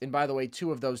Giants. And by the way,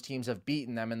 2 of those teams have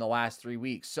beaten them in the last 3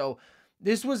 weeks. So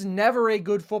this was never a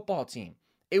good football team.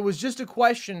 It was just a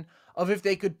question of if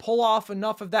they could pull off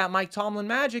enough of that Mike Tomlin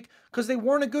magic because they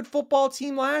weren't a good football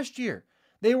team last year.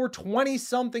 They were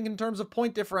 20-something in terms of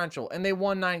point differential, and they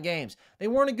won 9 games. They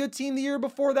weren't a good team the year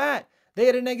before that. They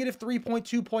had a negative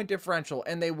 3.2 point differential,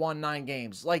 and they won 9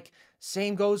 games.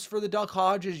 Same goes for the Duck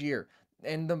Hodges year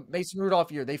and the Mason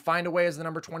Rudolph year. They find a way as the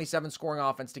number 27 scoring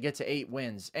offense to get to 8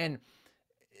 wins. And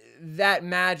that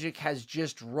magic has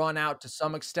just run out to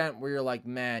some extent where you're like,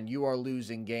 man, you are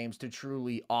losing games to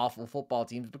truly awful football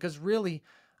teams because really,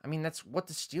 that's what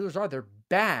the Steelers are. They're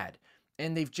bad,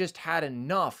 and they've just had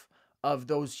enough of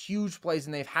those huge plays,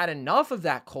 and they've had enough of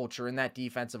that culture and that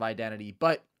defensive identity.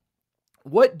 But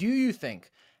what do you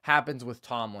think happens with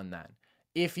Tomlin then?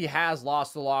 If he has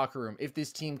lost the locker room, if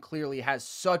this team clearly has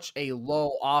such a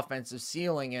low offensive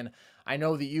ceiling, and I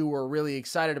know that you were really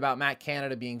excited about Matt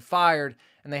Canada being fired,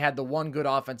 and they had the one good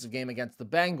offensive game against the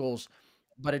Bengals,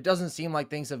 but it doesn't seem like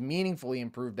things have meaningfully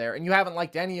improved there. And you haven't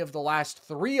liked any of the last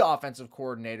 3 offensive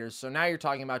coordinators, so now you're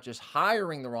talking about just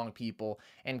hiring the wrong people,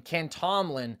 and can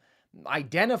Tomlin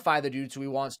identify the dudes who he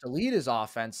wants to lead his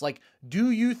offense? Do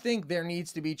you think there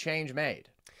needs to be change made?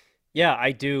 Yeah,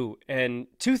 I do. And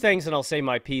 2 things, and I'll say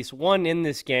my piece. One, in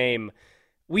this game,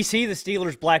 we see the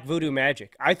Steelers' black voodoo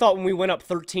magic. I thought when we went up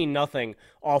 13-0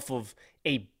 off of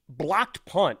a blocked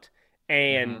punt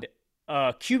and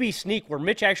QB sneak where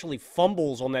Mitch actually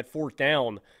fumbles on that 4th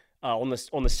down on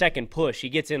the second push. He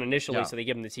gets in initially, so they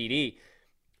give him the TD.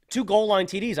 2 goal line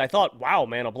TDs. I thought, wow,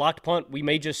 man, a blocked punt. We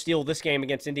may just steal this game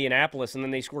against Indianapolis, and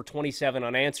then they score 27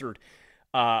 unanswered.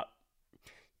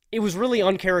 It was really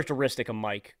uncharacteristic of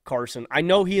Mike Carson. I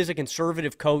know he is a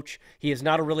conservative coach. He is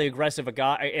not a really aggressive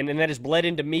guy, and that has bled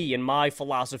into me and my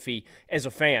philosophy as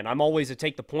a fan. I'm always a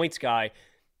take the points guy.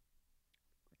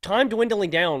 Time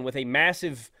dwindling down with a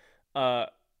massive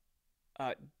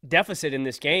deficit in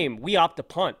this game, we opt to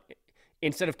punt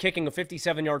instead of kicking a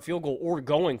 57-yard field goal or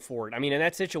going for it. In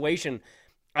that situation,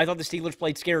 I thought the Steelers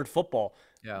played scared football.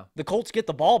 Yeah. The Colts get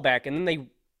the ball back, and then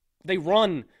they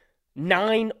run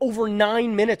over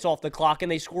 9 minutes off the clock,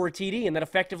 and they score a TD, and that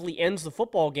effectively ends the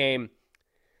football game.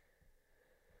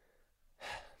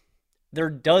 There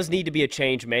does need to be a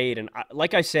change made, and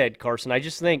like I said, Carson, I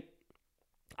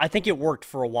think it worked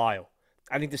for a while.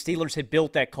 I think the Steelers had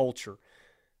built that culture.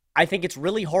 I think it's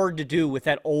really hard to do with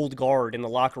that old guard in the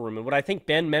locker room. And what I think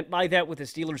Ben meant by that with the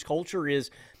Steelers culture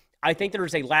is I think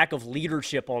there's a lack of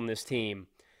leadership on this team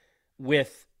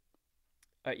with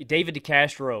David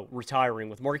DeCastro retiring,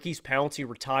 with Marquise Pouncey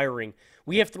retiring.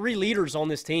 We have 3 leaders on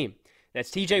this team. That's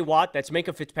TJ Watt, that's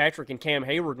Minka Fitzpatrick, and Cam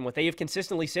Hayward. And what they have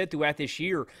consistently said throughout this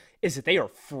year is that they are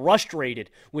frustrated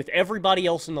with everybody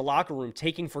else in the locker room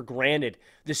taking for granted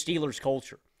the Steelers'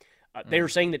 culture. They are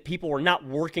saying that people are not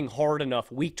working hard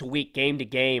enough week to week, game to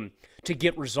game, to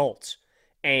get results.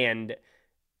 And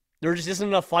there just isn't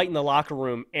enough fight in the locker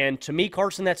room. And to me,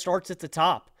 Carson, that starts at the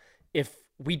top. If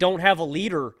we don't have a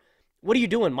leader, what are you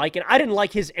doing, Mike? And I didn't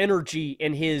like his energy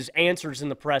and his answers in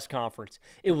the press conference.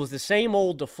 It was the same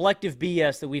old deflective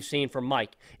BS that we've seen from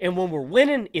Mike. And when we're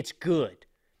winning, it's good.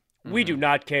 We do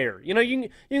not care. You can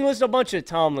listen to a bunch of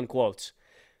Tomlin quotes.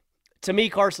 To me,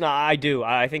 Carson, I do.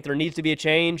 I think there needs to be a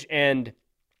change, and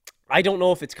I don't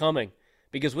know if it's coming.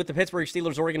 Because with the Pittsburgh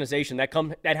Steelers organization, that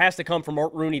has to come from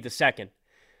Art Rooney II.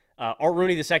 Art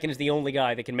Rooney II is the only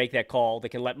guy that can make that call, that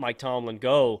can let Mike Tomlin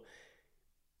go.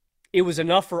 It was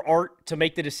enough for Art to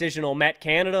make the decision on Matt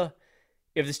Canada.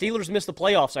 If the Steelers miss the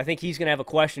playoffs, I think he's going to have a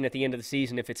question at the end of the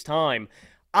season if it's time.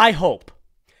 I hope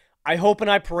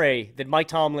and I pray that Mike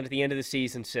Tomlin at the end of the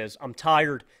season says, I'm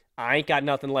tired. I ain't got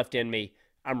nothing left in me.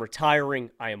 I'm retiring.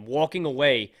 I am walking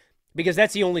away, because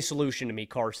that's the only solution to me,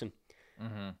 Carson.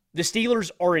 The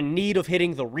Steelers are in need of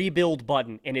hitting the rebuild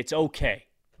button, and it's okay.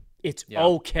 It's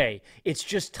okay. It's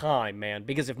just time, man.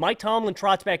 Because if Mike Tomlin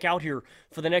trots back out here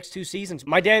for the next 2 seasons,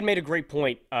 my dad made a great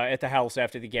point at the house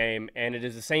after the game, and it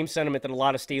is the same sentiment that a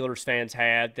lot of Steelers fans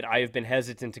had that I have been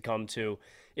hesitant to come to.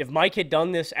 If Mike had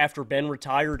done this after Ben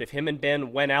retired, if him and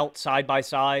Ben went out side by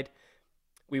side,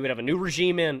 we would have a new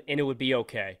regime in, and it would be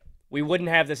okay. We wouldn't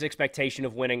have this expectation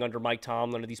of winning under Mike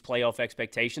Tomlin or these playoff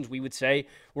expectations. We would say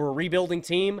we're a rebuilding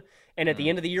team, and at the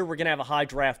end of the year, we're going to have a high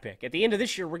draft pick. At the end of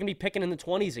this year, we're going to be picking in the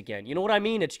 20s again. You know what I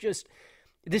mean? It's just,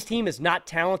 this team is not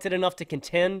talented enough to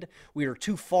contend. We are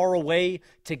too far away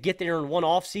to get there in one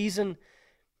offseason.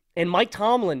 And Mike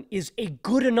Tomlin is a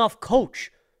good enough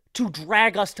coach to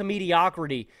drag us to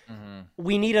mediocrity.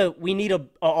 We need a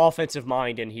offensive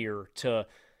mind in here to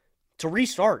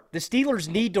restart. The Steelers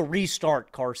need to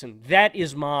restart, Carson.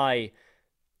 That's my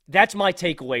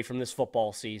takeaway from this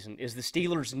football season, is the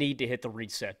Steelers need to hit the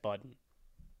reset button.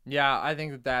 Yeah, I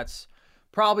think that that's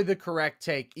probably the correct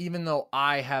take, even though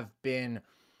I have been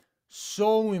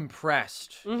so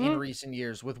impressed in recent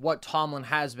years with what Tomlin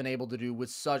has been able to do with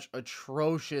such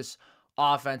atrocious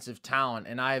offensive talent,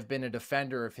 and I have been a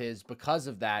defender of his because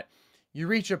of that. You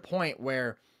reach a point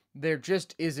where there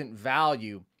just isn't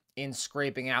value in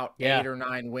scraping out 8 or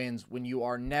 9 wins when you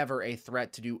are never a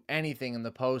threat to do anything in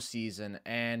the postseason.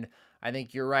 And I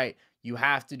think you're right. You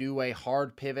have to do a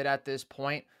hard pivot at this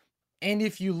point. And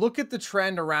if you look at the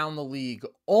trend around the league,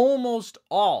 almost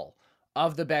all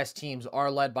of the best teams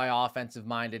are led by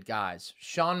offensive-minded guys.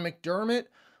 Sean McDermott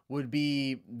would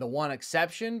be the one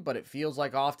exception, but it feels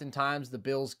like oftentimes the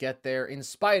Bills get there in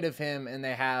spite of him, and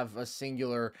they have a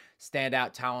singular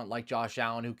standout talent like Josh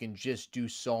Allen who can just do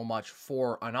so much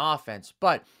for an offense.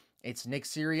 But it's Nick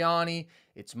Sirianni,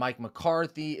 it's Mike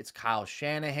McCarthy, it's Kyle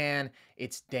Shanahan,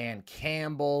 it's Dan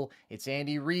Campbell, it's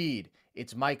Andy Reid,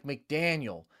 it's Mike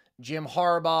McDaniel. Jim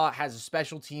Harbaugh has a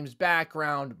special teams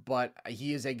background, but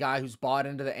he is a guy who's bought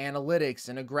into the analytics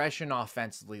and aggression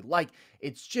offensively. Like,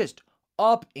 it's just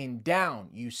up and down.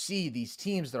 You see these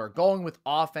teams that are going with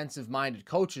offensive-minded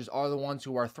coaches are the ones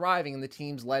who are thriving, and the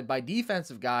teams led by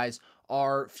defensive guys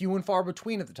are few and far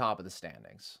between at the top of the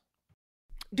standings.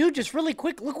 Dude, just really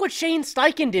quick, look what Shane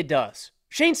Steichen did to us.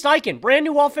 Shane Steichen, brand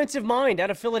new offensive mind out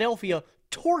of Philadelphia,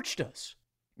 torched us.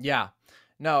 Yeah.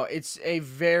 No, it's a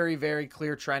very, very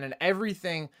clear trend, and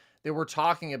everything that we're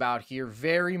talking about here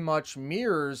very much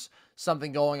mirrors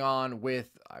something going on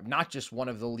with not just one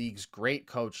of the league's great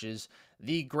coaches,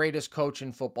 the greatest coach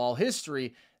in football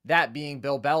history, that being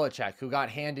Bill Belichick, who got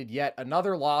handed yet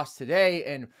another loss today.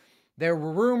 And there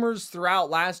were rumors throughout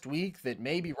last week that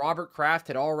maybe Robert Kraft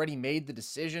had already made the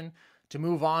decision to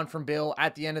move on from Bill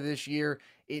at the end of this year.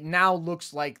 It now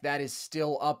looks like that is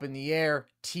still up in the air,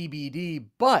 TBD,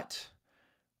 but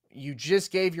you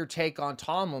just gave your take on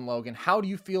Tomlin, Logan. How do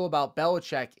you feel about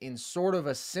Belichick in sort of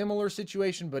a similar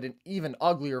situation, but an even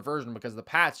uglier version, because the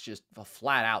Pats just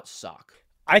flat out suck?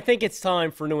 I think it's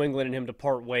time for New England and him to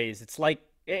part ways. It's like,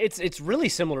 it's really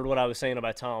similar to what I was saying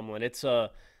about Tomlin.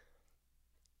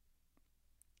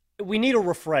 We need a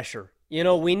refresher. You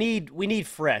know, we need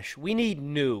fresh. We need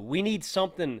new. We need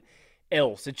something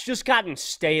else. It's just gotten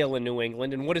stale in New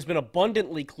England, and what has been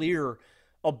abundantly clear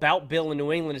about Bill in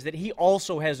New England is that he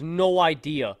also has no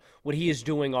idea what he is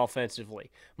doing offensively.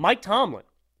 Mike Tomlin,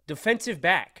 defensive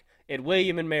back at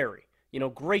William and Mary. You know,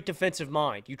 great defensive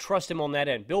mind. You trust him on that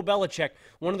end. Bill Belichick,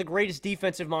 one of the greatest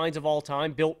defensive minds of all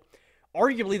time, built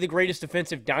arguably the greatest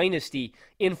defensive dynasty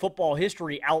in football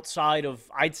history outside of,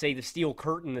 I'd say, the Steel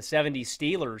Curtain, the 70s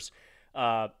Steelers.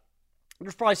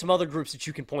 There's probably some other groups that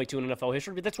you can point to in NFL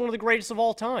history, but that's one of the greatest of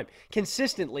all time.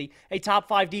 Consistently, a top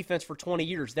 5 defense for 20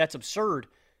 years. That's absurd.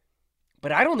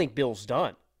 But I don't think Bill's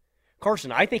done.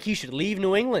 Carson, I think he should leave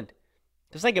New England.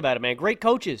 Just think about it, man. Great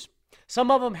coaches. Some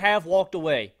of them have walked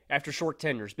away after short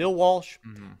tenures. Bill Walsh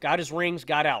got his rings,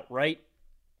 got out, right?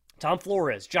 Tom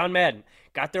Flores, John Madden,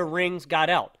 got their rings, got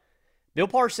out. Bill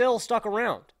Parcells stuck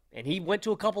around, and he went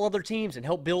to a couple other teams and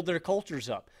helped build their cultures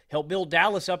up, helped build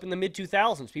Dallas up in the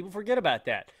mid-2000s. People forget about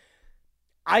that.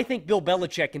 I think Bill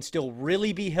Belichick can still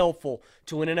really be helpful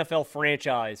to an NFL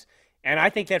franchise, and I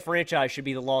think that franchise should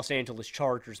be the Los Angeles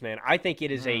Chargers, man. I think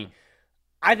it is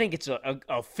I think it's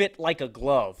a fit like a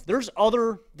glove. There's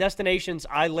other destinations.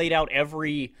 I laid out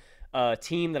every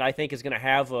team that I think is going to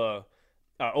have a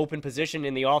open position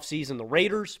in the offseason. The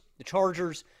Raiders, the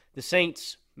Chargers, the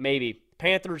Saints, maybe.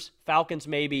 Panthers, Falcons,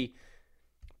 maybe.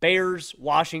 Bears,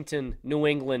 Washington, New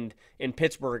England, and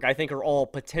Pittsburgh, I think are all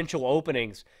potential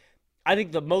openings. I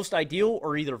think the most ideal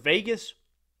are either Vegas,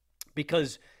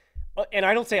 because, and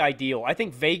I don't say ideal, I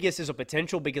think Vegas is a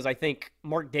potential because I think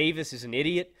Mark Davis is an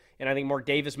idiot, and I think Mark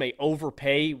Davis may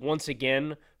overpay once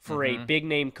again for a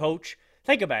big-name coach.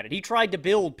 Think about it. He tried to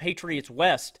build Patriots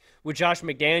West with Josh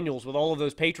McDaniels, with all of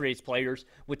those Patriots players,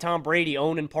 with Tom Brady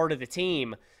owning part of the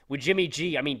team, with Jimmy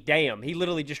G. I mean, damn, he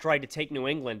literally just tried to take New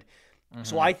England.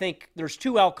 So I think there's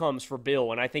 2 outcomes for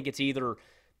Bill, and I think it's either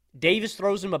Davis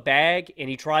throws him a bag and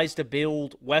he tries to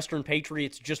build Western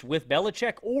Patriots just with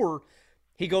Belichick, or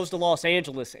he goes to Los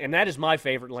Angeles, and that is my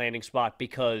favorite landing spot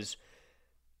because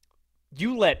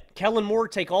you let Kellen Moore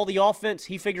take all the offense.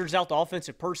 He figures out the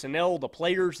offensive personnel, the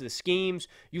players, the schemes.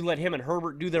 You let him and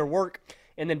Herbert do their work,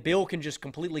 and then Bill can just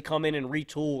completely come in and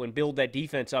retool and build that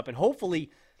defense up and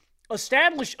hopefully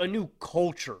establish a new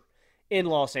culture in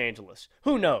Los Angeles.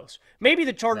 Who knows? Maybe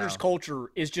the Chargers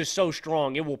culture is just so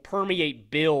strong it will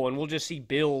permeate Bill, and we'll just see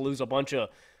Bill lose a bunch of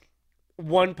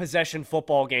one-possession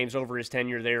football games over his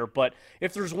tenure there. But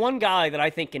if there's one guy that I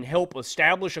think can help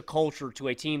establish a culture to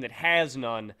a team that has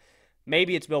none,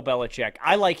 maybe it's Bill Belichick.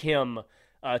 I like him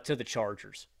to the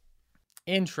Chargers.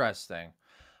 Interesting.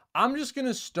 I'm just going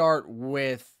to start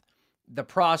with the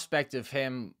prospect of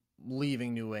him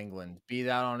leaving New England, be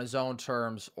that on his own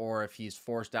terms or if he's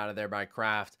forced out of there by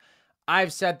Kraft.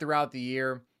 I've said throughout the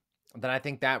year that I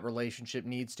think that relationship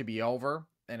needs to be over,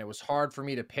 and it was hard for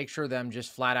me to picture them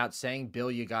just flat out saying, Bill,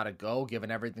 you got to go,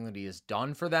 given everything that he has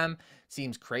done for them.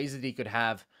 Seems crazy that he could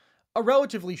have a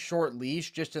relatively short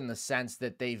leash, just in the sense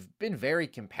that they've been very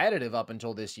competitive up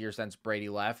until this year since Brady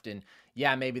left. And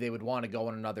yeah, maybe they would want to go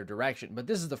in another direction, but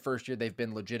this is the first year they've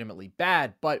been legitimately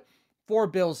bad. But for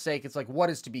Bill's sake, it's like, what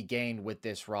is to be gained with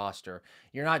this roster?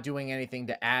 You're not doing anything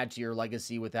to add to your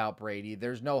legacy without Brady.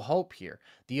 There's no hope here.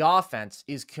 The offense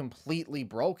is completely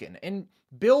broken, and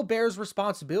Bill bears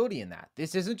responsibility in that.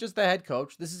 This isn't just the head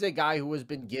coach. This is a guy who has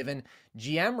been given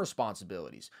GM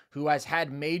responsibilities, who has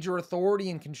had major authority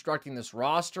in constructing this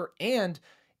roster and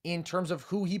in terms of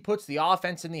who he puts the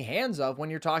offense in the hands of when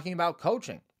you're talking about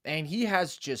coaching. And he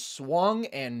has just swung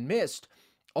and missed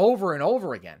over and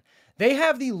over again. They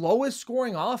have the lowest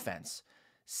scoring offense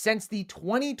since the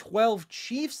 2012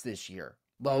 Chiefs this year,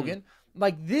 Logan.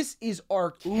 Like, this is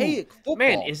archaic football.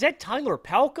 Man, is that Tyler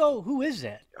Palco? Who is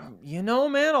that? You know,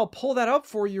 man, I'll pull that up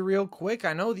for you real quick.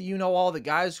 I know that you know all the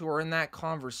guys who are in that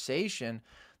conversation.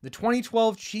 The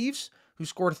 2012 Chiefs, who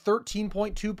scored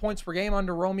 13.2 points per game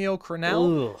under Romeo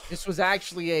Crennel. This was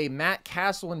actually a Matt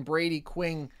Castle and Brady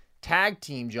Quinn tag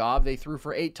team job. They threw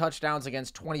for 8 touchdowns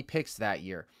against 20 picks that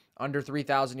year, under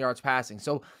 3,000 yards passing.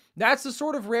 So that's the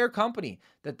sort of rare company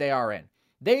that they are in.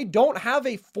 They don't have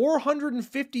a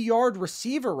 450-yard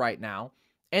receiver right now,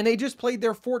 and they just played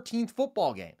their 14th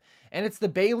football game. And it's the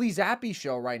Bailey Zappi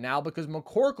show right now because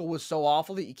McCorkle was so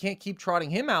awful that you can't keep trotting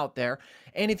him out there.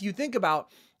 And if you think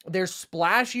about their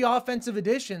splashy offensive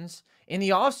additions in the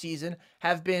offseason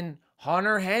have been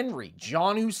Hunter Henry,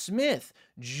 Jonnu Smith,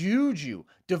 Juju,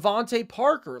 Devontae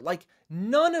Parker. Like,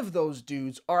 none of those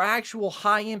dudes are actual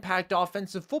high-impact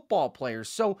offensive football players.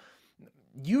 So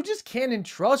you just can't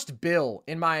entrust Bill,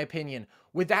 in my opinion,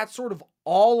 with that sort of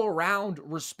all-around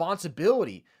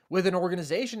responsibility with an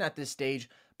organization at this stage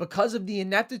because of the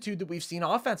ineptitude that we've seen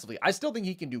offensively. I still think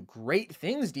he can do great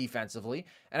things defensively,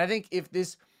 and I think if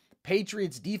this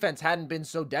Patriots defense hadn't been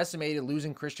so decimated,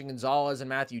 losing Christian Gonzalez and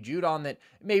Matthew Judon, that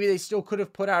maybe they still could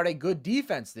have put out a good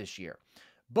defense this year.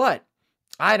 But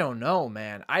I don't know,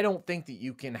 man. I don't think that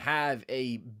you can have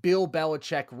a Bill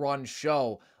Belichick run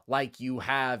show like you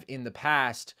have in the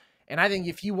past And I think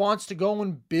if he wants to go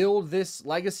and build this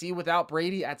legacy without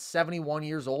Brady at 71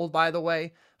 years old, by the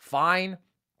way, fine.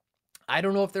 I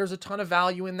don't know if there's a ton of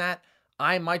value in that.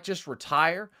 I might just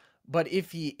retire. But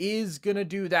if he is going to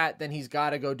do that, then he's got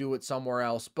to go do it somewhere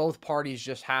else. Both parties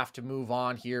just have to move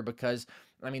on here because,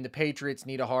 I mean, the Patriots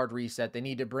need a hard reset. They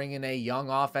need to bring in a young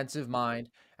offensive mind.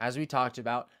 As we talked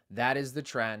about, that is the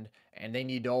trend. And they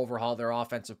need to overhaul their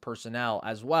offensive personnel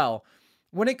as well.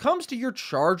 When it comes to your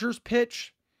Chargers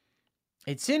pitch,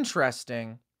 it's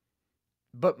interesting.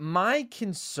 But my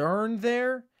concern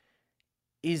there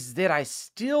is that I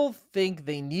still think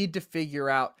they need to figure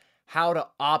out how to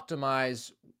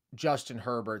optimize Justin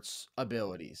Herbert's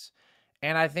abilities.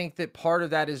 And I think that part of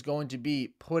that is going to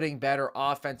be putting better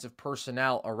offensive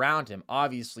personnel around him.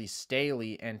 Obviously,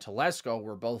 Staley and Telesco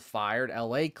were both fired.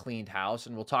 LA cleaned house,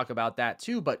 and we'll talk about that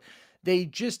too. But they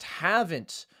just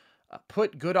haven't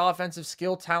put good offensive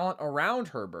skill talent around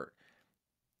Herbert.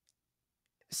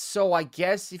 So I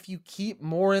guess if you keep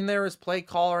more in there as play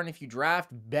caller and if you draft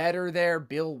better there,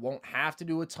 Bill won't have to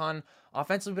do a ton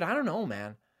offensively. But I don't know,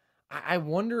 man. I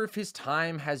wonder if his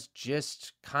time has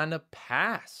just kind of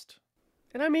passed.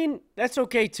 And I mean, that's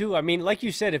okay too. I mean, like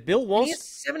you said, if Bill wants... He's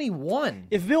 71.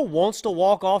 If Bill wants to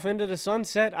walk off into the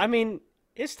sunset, I mean,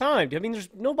 it's time. I mean, there's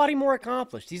nobody more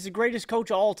accomplished. He's the greatest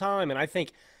coach of all time. And I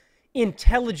think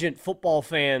intelligent football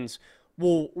fans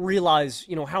will realize,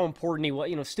 how important he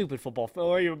was. Stupid football.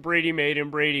 Oh, Brady made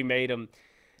him.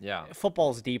 Yeah.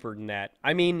 Football's deeper than that.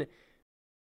 I mean...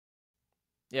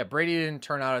 Yeah, Brady didn't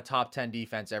turn out a top 10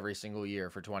 defense every single year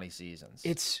for 20 seasons.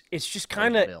 It's just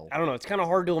kind of, I don't know, it's kind of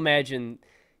hard to imagine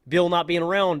Bill not being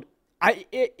around.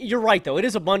 You're right, though. It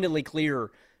is abundantly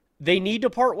clear they need to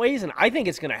part ways, and I think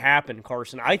it's going to happen,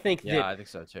 Carson. I think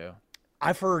so, too.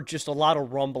 I've heard just a lot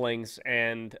of rumblings,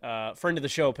 and friend of the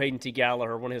show, Peyton T.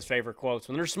 Gallagher, one of his favorite quotes,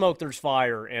 when there's smoke, there's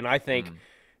fire, and I think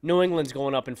New England's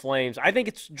going up in flames. I think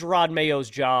it's Gerard Mayo's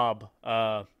job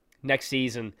next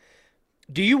season.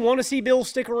 Do you want to see Bill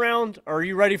stick around, or are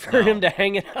you ready for him to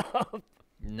hang it up?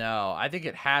 No, I think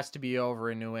it has to be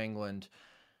over in New England.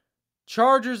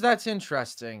 Chargers, that's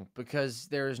interesting because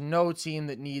there's no team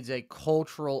that needs a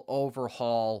cultural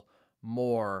overhaul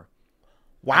more.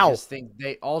 Wow. I just think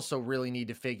they also really need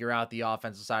to figure out the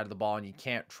offensive side of the ball, and you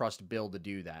can't trust Bill to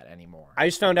do that anymore. I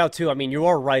just found out, too, I mean, you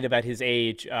are right about his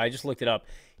age. I just looked it up.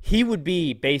 He would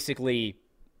be basically,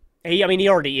 he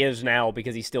already is now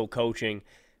because he's still coaching.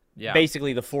 Yeah.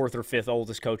 Basically the fourth or fifth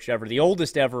oldest coach ever. The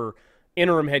oldest ever,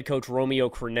 interim head coach Romeo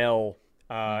Crennel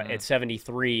at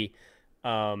 73.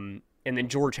 And then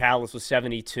George Halas was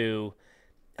 72.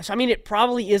 So, it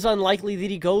probably is unlikely that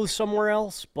he goes somewhere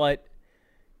else, but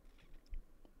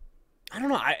I don't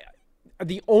know.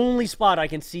 The only spot I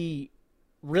can see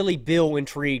really Bill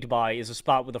intrigued by is a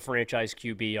spot with a franchise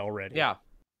QB already.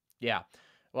 Yeah.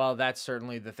 Well, that's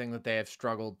certainly the thing that they have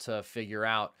struggled to figure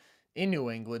out in New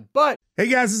England, but hey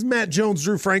guys, this is Matt Jones,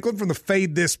 Drew Franklin from the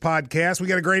Fade This podcast. We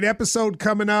got a great episode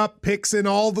coming up, picks in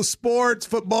all the sports,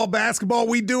 football, basketball,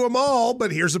 we do them all,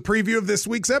 but here's a preview of this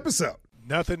week's episode.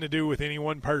 Nothing to do with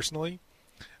anyone personally,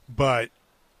 but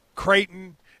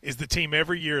Creighton is the team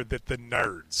every year that the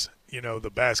nerds,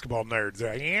 the basketball nerds,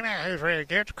 they're like, who's really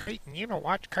good? Creighton,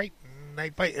 watch Creighton. They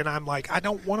play, and I'm like, I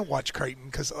don't want to watch Creighton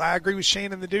because I agree with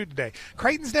Shannon the dude today.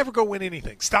 Creighton's never going to win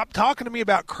anything. Stop talking to me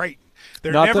about Creighton.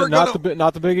 They're not never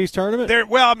the Big East tournament.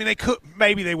 They could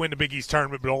maybe they win the Big East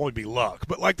tournament, but it'll only be luck.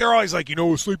 But they're always like,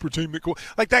 a sleeper team that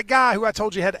like that guy who I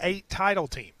told you had 8 title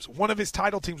teams. One of his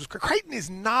title teams was Creighton is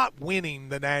not winning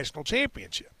the national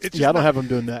championship. I don't have them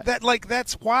doing that.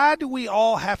 That's why do we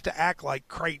all have to act like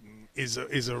Creighton is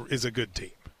a good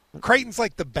team? Creighton's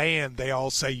like the band they all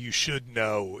say you should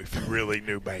know if you really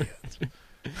knew bands.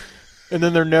 And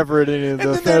then they're never at any of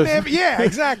those. Yeah,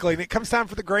 exactly. And it comes time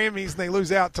for the Grammys, and they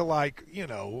lose out to,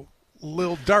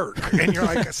 Lil Durk. And you're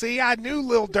like, see, I knew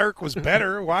Lil Durk was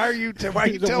better. Why are you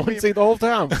telling me? The whole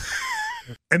time.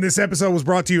 And this episode was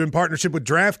brought to you in partnership with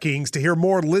DraftKings. To hear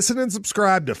more, listen and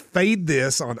subscribe to Fade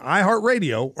This on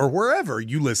iHeartRadio or wherever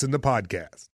you listen to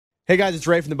podcasts. Hey guys, it's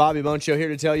Ray from the Bobby Bone Show here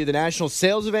to tell you the national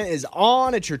sales event is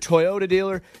on at your Toyota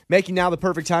dealer, making now the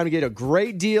perfect time to get a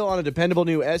great deal on a dependable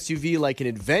new SUV like an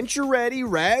adventure-ready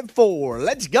RAV4.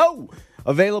 Let's go!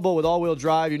 Available with all-wheel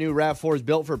drive, your new RAV4 is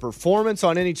built for performance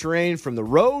on any terrain, from the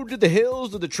road to the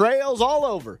hills to the trails, all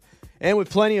over. And with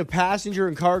plenty of passenger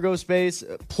and cargo space,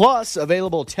 plus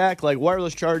available tech like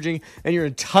wireless charging, and your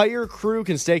entire crew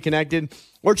can stay connected.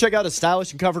 Or check out a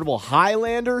stylish and comfortable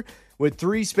Highlander with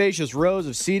 3 spacious rows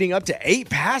of seating, up to 8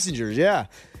 passengers, yeah.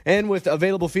 And with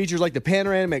available features like the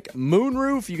panoramic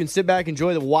moonroof, you can sit back and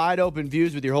enjoy the wide open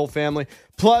views with your whole family.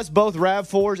 Plus, both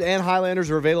RAV4s and Highlanders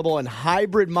are available in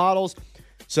hybrid models.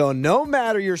 So no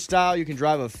matter your style, you can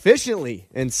drive efficiently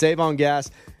and save on gas.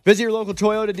 Visit your local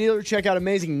Toyota dealer. Check out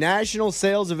amazing national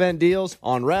sales event deals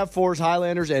on RAV4s,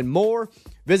 Highlanders, and more.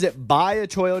 Visit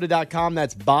buyatoyota.com.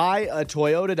 That's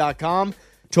buyatoyota.com.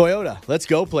 Toyota, let's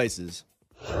go places.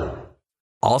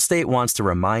 Allstate wants to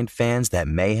remind fans that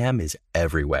mayhem is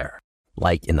everywhere.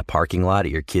 Like in the parking lot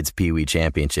at your kid's Pee Wee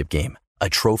Championship game. A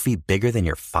trophy bigger than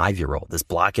your 5-year-old is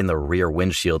blocking the rear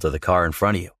windshield of the car in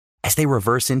front of you. As they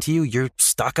reverse into you, you're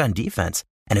stuck on defense.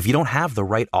 And if you don't have the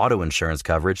right auto insurance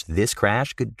coverage, this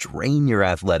crash could drain your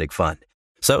athletic fund.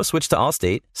 So switch to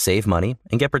Allstate, save money,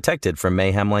 and get protected from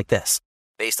mayhem like this.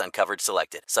 Based on coverage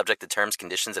selected, subject to terms,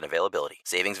 conditions, and availability.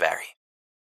 Savings vary.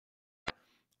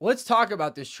 Let's talk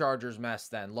about this Chargers mess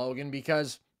then, Logan,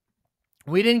 because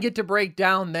we didn't get to break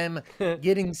down them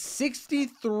getting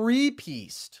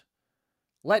 63-pieced,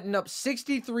 letting up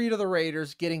 63 to the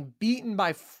Raiders, getting beaten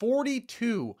by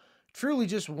 42. Truly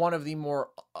just one of the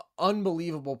more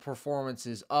unbelievable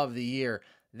performances of the year.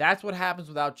 That's what happens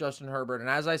without Justin Herbert. And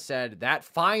as I said, that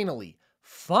finally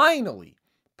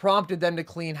prompted them to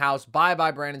clean house.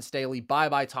 Bye-bye Brandon Staley.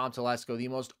 Bye-bye Tom Telesco. The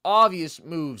most obvious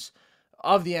moves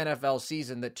of the NFL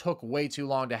season that took way too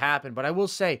long to happen. But I will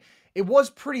say, it was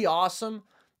pretty awesome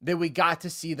that we got to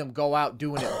see them go out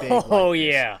doing it big.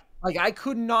 Yeah. Like, I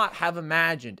could not have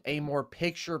imagined a more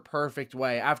picture-perfect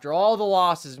way, after all the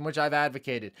losses in which I've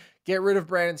advocated, get rid of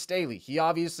Brandon Staley. He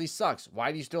obviously sucks.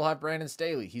 Why do you still have Brandon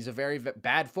Staley? He's a very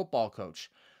bad football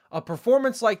coach. A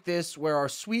performance like this, where our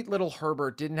sweet little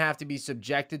Herbert didn't have to be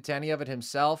subjected to any of it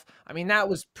himself, I mean, that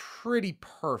was pretty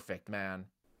perfect, man.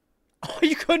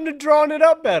 You couldn't have drawn it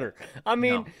up better. I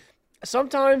mean,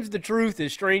 sometimes the truth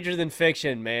is stranger than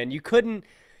fiction, man. You couldn't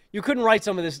write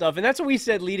some of this stuff. And that's what we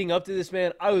said leading up to this,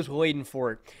 man. I was waiting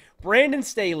for it. Brandon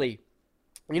Staley,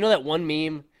 you know that one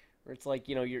meme where it's like,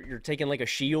 you know, you're taking like a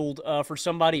shield for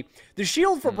somebody? The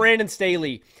shield for Brandon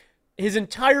Staley, his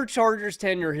entire Chargers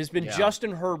tenure has been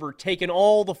Justin Herbert taking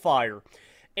all the fire.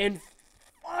 And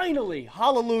finally,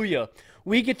 hallelujah,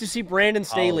 we get to see Brandon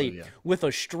Staley with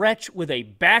a stretch with a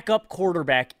backup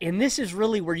quarterback. And this is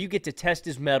really where you get to test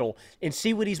his mettle and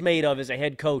see what he's made of as a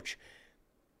head coach.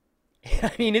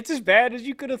 I mean, it's as bad as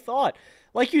you could have thought.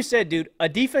 Like you said, dude, a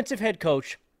defensive head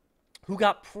coach who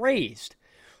got praised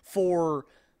for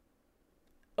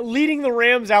leading the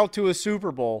Rams out to a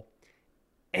Super Bowl,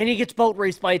 and he gets boat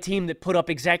raced by a team that put up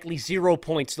exactly 0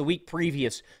 points the week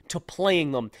previous to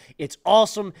playing them. It's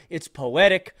awesome. It's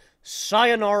poetic.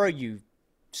 Sayonara, you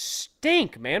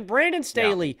stink, man. Brandon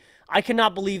Staley, I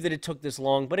cannot believe that it took this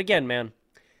long. But again, man,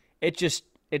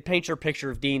 it paints your picture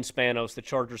of Dean Spanos, the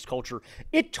Chargers culture.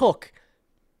 It took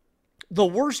the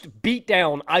worst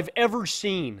beatdown I've ever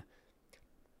seen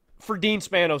for Dean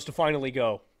Spanos to finally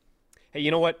go, hey,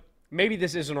 you know what? Maybe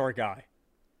this isn't our guy.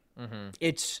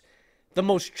 It's the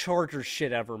most Chargers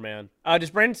shit ever, man.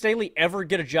 Does Brandon Staley ever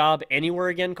get a job anywhere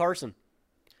again, Carson?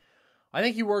 I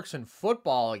think he works in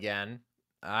football again.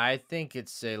 I think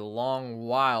it's a long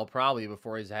while probably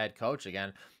before he's a head coach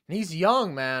again. And he's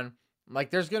young, man. Like,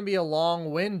 there's going to be a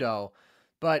long window,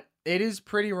 but it is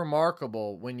pretty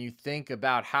remarkable when you think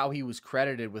about how he was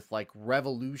credited with, like,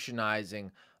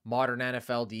 revolutionizing modern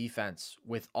NFL defense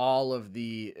with all of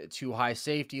the too high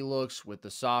safety looks, with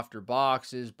the softer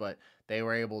boxes, but they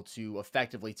were able to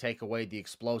effectively take away the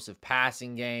explosive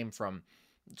passing game from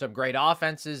some great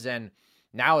offenses. And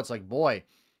now it's like, boy,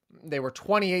 they were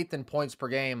 28th in points per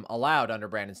game allowed under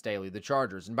Brandon Staley, the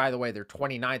Chargers. And by the way, they're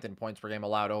 29th in points per game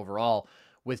allowed overall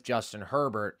with Justin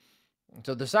Herbert.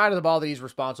 So the side of the ball that he's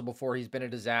responsible for, he's been a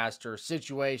disaster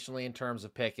situationally in terms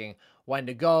of picking when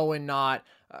to go and not,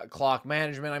 clock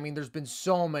management. I mean, there's been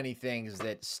so many things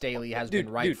that Staley has been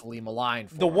rightfully maligned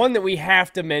for. The one that we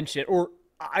have to mention, or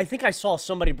I think I saw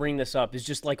somebody bring this up, is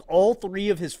just like all three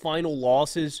of his final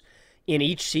losses in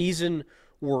each season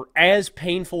were as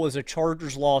painful as a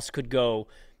Chargers loss could go.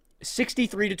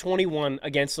 63-21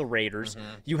 against the Raiders.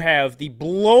 You have the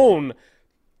blown...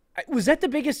 Was that the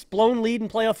biggest blown lead in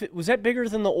playoff? Was that bigger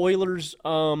than the Oilers?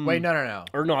 Wait, no.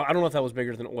 Or no, I don't know if that was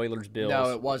bigger than Oilers-Bills.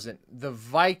 No, it wasn't. The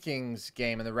Vikings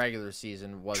game in the regular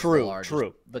season was the largest.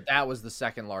 True. But that was the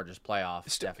second largest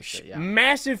playoff deficit, yeah.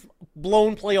 Massive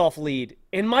blown playoff lead.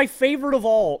 And my favorite of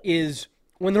all is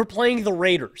when they're playing the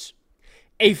Raiders.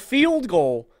 A field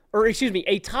goal, or excuse me,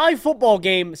 a tie football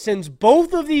game sends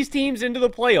both of these teams into the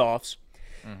playoffs.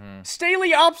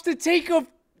 Staley opts to take a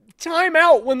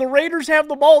timeout when the Raiders have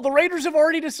the ball. The Raiders have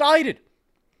already decided.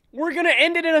 We're going to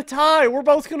end it in a tie. We're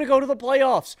both going to go to the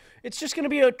playoffs. It's just going to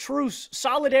be a truce,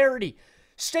 solidarity.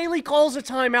 Staley calls a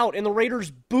timeout, and the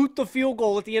Raiders boot the field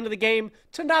goal at the end of the game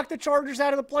to knock the Chargers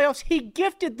out of the playoffs. He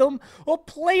gifted them a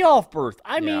playoff berth.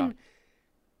 I mean,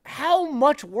 how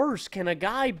much worse can a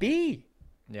guy be?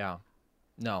 Yeah.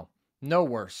 No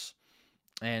worse.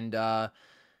 And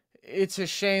it's a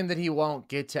shame that he won't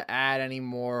get to add any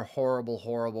more horrible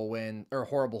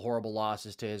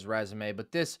losses to his resume.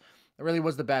 But this really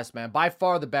was the best, man. By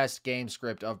far the best game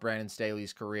script of Brandon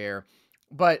Staley's career.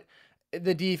 But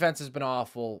the defense has been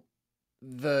awful.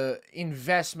 The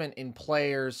investment in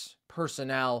players,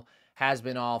 personnel has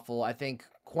been awful. I think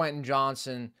Quentin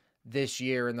Johnson this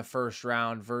year in the first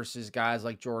round versus guys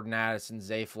like Jordan Addison,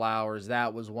 Zay Flowers,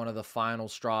 that was one of the final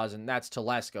straws, and that's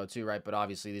Telesco too, right? But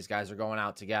obviously these guys are going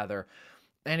out together.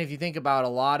 And if you think about a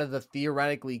lot of the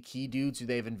theoretically key dudes who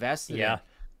they've invested in,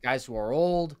 guys who are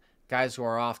old, guys who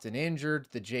are often injured,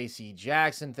 the J.C.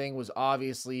 Jackson thing was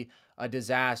obviously a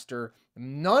disaster.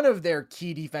 None of their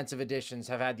key defensive additions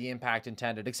have had the impact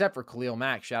intended, except for Khalil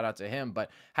Mack, shout out to him,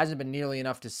 but hasn't been nearly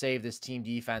enough to save this team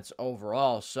defense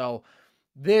overall. So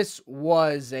this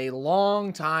was a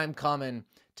long time coming,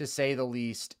 to say the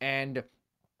least, and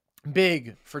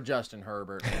big for Justin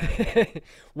Herbert.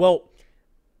 Well,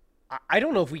 I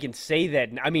don't know if we can say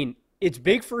that. I mean, it's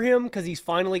big for him because he's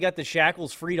finally got the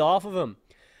shackles freed off of him.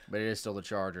 But it is still the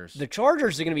Chargers. The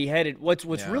Chargers are going to be headed. What's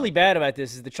really bad about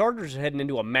this is the Chargers are heading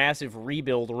into a massive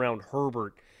rebuild around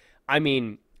Herbert. I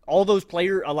mean, all those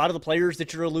players, a lot of the players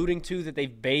that you're alluding to that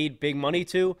they've paid big money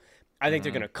to, I think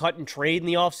they're going to cut and trade in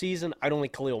the offseason. I don't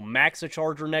think Khalil Mack's a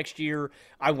Charger next year.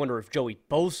 I wonder if Joey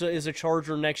Bosa is a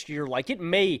Charger next year. Like, it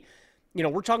may,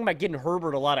 we're talking about getting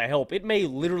Herbert a lot of help. It may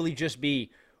literally just be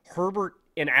Herbert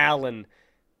and Allen,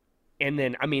 and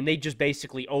then, they just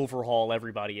basically overhaul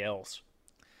everybody else.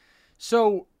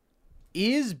 So,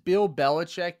 is Bill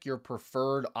Belichick your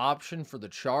preferred option for the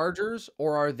Chargers,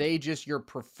 or are they just your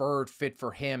preferred fit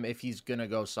for him if he's going to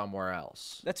go somewhere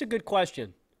else? That's a good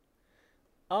question.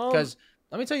 Because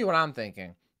let me tell you what I'm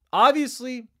thinking.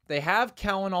 Obviously, they have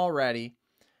Kellen already.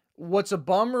 What's a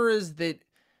bummer is that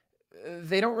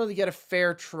they don't really get a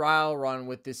fair trial run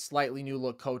with this slightly new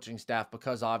look coaching staff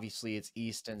because obviously it's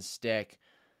East and Stick.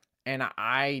 And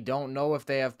I don't know if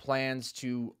they have plans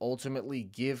to ultimately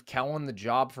give Kellen the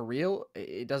job for real.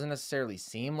 It doesn't necessarily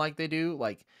seem like they do.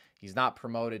 Like, he's not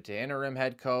promoted to interim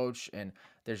head coach, and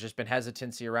there's just been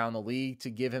hesitancy around the league to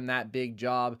give him that big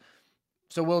job.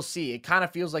 So we'll see. It kind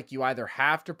of feels like you either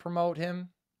have to promote him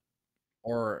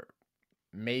or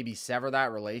maybe sever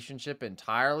that relationship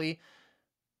entirely.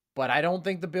 But I don't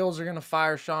think the Bills are going to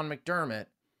fire Sean McDermott.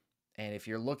 And if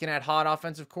you're looking at hot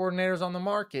offensive coordinators on the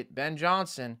market, Ben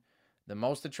Johnson, the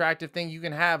most attractive thing you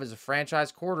can have is a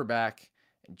franchise quarterback.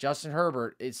 And Justin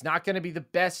Herbert, it's not going to be the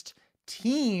best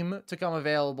team to come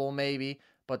available maybe,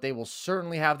 but they will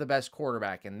certainly have the best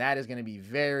quarterback, and that is going to be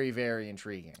very, very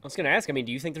intriguing. I was going to ask,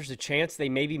 do you think there's a chance they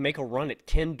maybe make a run at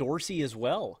Ken Dorsey as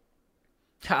well?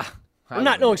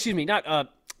 Excuse me, not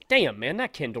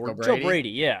Ken Dorsey, Joe Brady,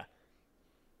 yeah.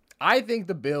 I think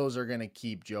the Bills are going to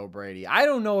keep Joe Brady. I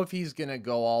don't know if he's going to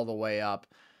go all the way up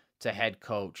to head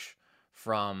coach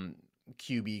from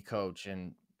QB coach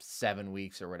in 7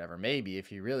 weeks or whatever. Maybe if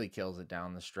he really kills it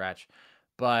down the stretch.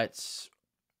 But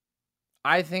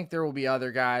I think there will be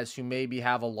other guys who maybe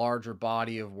have a larger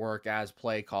body of work as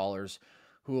play callers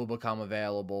who will become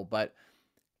available. But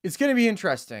it's going to be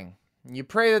interesting. You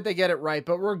pray that they get it right.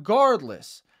 But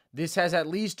regardless, this has at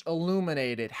least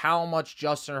illuminated how much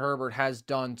Justin Herbert has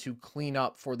done to clean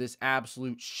up for this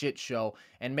absolute shit show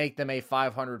and make them a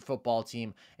 500 football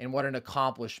team, and what an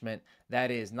accomplishment that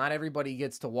is. Not everybody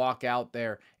gets to walk out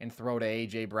there and throw to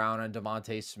A.J. Brown and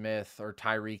Devontae Smith or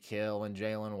Tyreek Hill and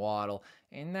Jalen Waddle,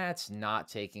 and that's not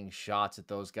taking shots at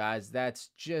those guys.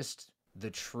 That's just the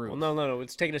truth. Well, no.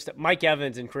 It's taking a step. Mike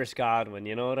Evans and Chris Godwin,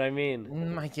 you know what I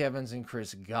mean? Mike Evans and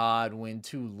Chris Godwin,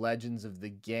 two legends of the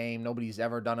game. Nobody's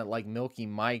ever done it like Milky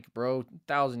Mike, bro.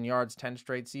 1,000 yards, 10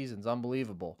 straight seasons.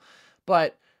 Unbelievable.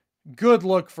 But good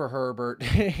look for Herbert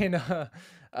in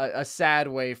a sad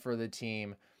way for the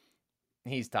team.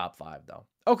 He's top 5, though.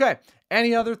 Okay.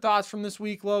 Any other thoughts from this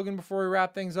week, Logan, before we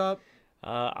wrap things up?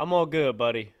 I'm all good,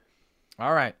 buddy.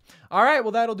 All right.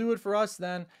 Well, that'll do it for us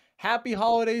then. Happy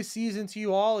holiday season to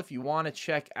you all. If you want to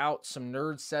check out some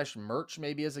Nerd Sesh merch,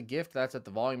 maybe as a gift, that's at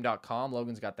thevolume.com.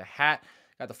 Logan's got the hat,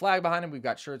 got the flag behind him. We've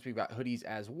got shirts, we've got hoodies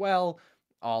as well.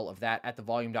 All of that at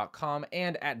thevolume.com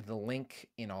and at the link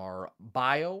in our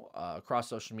bio across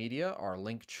social media, our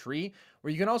link tree,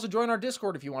 where you can also join our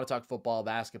Discord if you want to talk football,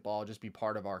 basketball, just be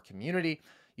part of our community.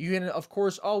 You can, of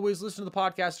course, always listen to the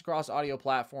podcast across audio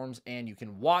platforms, and you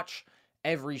can watch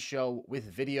every show with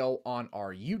video on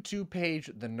our YouTube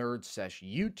page, the Nerd Sesh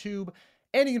YouTube.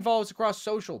 And you can follow us across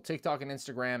social, TikTok and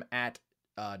Instagram at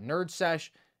Nerd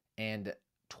Sesh, and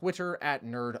Twitter at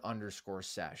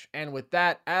nerd_sesh. And with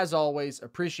that, as always,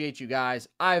 appreciate you guys.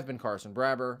 I've been Carson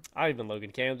Brabber. I've been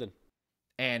Logan Camden.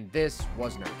 And this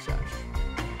was Nerd Sesh.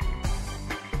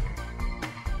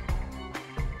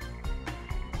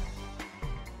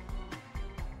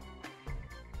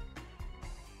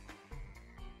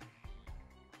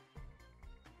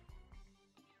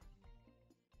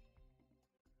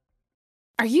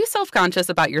 Are you self-conscious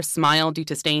about your smile due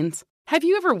to stains? Have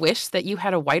you ever wished that you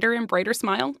had a whiter and brighter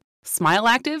smile? Smile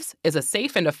Actives is a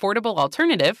safe and affordable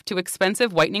alternative to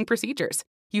expensive whitening procedures.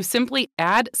 You simply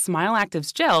add Smile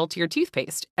Actives gel to your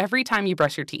toothpaste every time you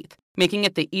brush your teeth, making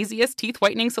it the easiest teeth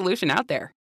whitening solution out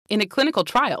there. In a clinical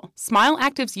trial, Smile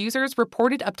Actives users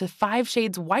reported up to 5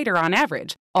 shades whiter on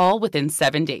average, all within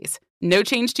 7 days. No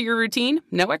change to your routine,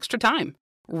 no extra time.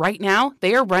 Right now,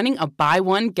 they are running a buy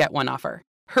one, get one offer.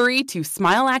 Hurry to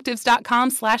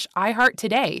smileactives.com/iHeart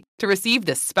today to receive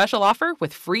this special offer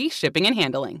with free shipping and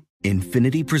handling.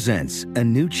 Infiniti presents a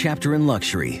new chapter in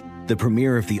luxury, the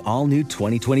premiere of the all-new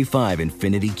 2025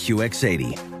 Infiniti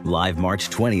QX80, live March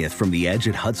 20th from the Edge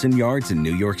at Hudson Yards in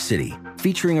New York City,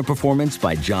 featuring a performance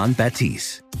by John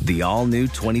Batiste. The all-new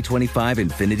 2025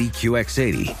 Infiniti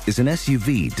QX80 is an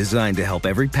SUV designed to help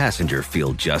every passenger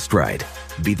feel just right.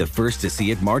 Be the first to see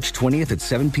it March 20th at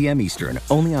 7 p.m. Eastern,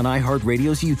 only on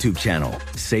iHeartRadio's YouTube channel.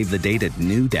 Save the date at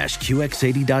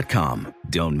new-QX80.com.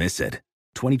 Don't miss it.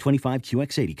 2025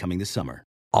 QX80 coming this summer.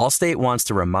 Allstate wants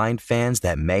to remind fans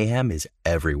that mayhem is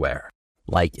everywhere.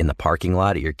 Like in the parking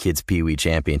lot at your kid's Pee Wee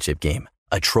Championship game.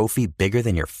 A trophy bigger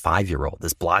than your 5-year-old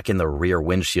is blocking the rear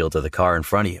windshield of the car in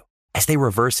front of you. As they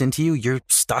reverse into you, you're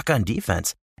stuck on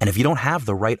defense. And if you don't have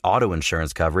the right auto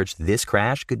insurance coverage, this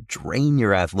crash could drain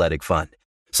your athletic fund.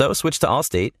 So switch to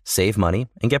Allstate, save money,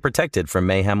 and get protected from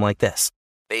mayhem like this.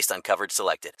 Based on coverage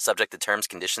selected, subject to terms,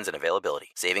 conditions, and availability.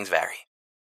 Savings vary.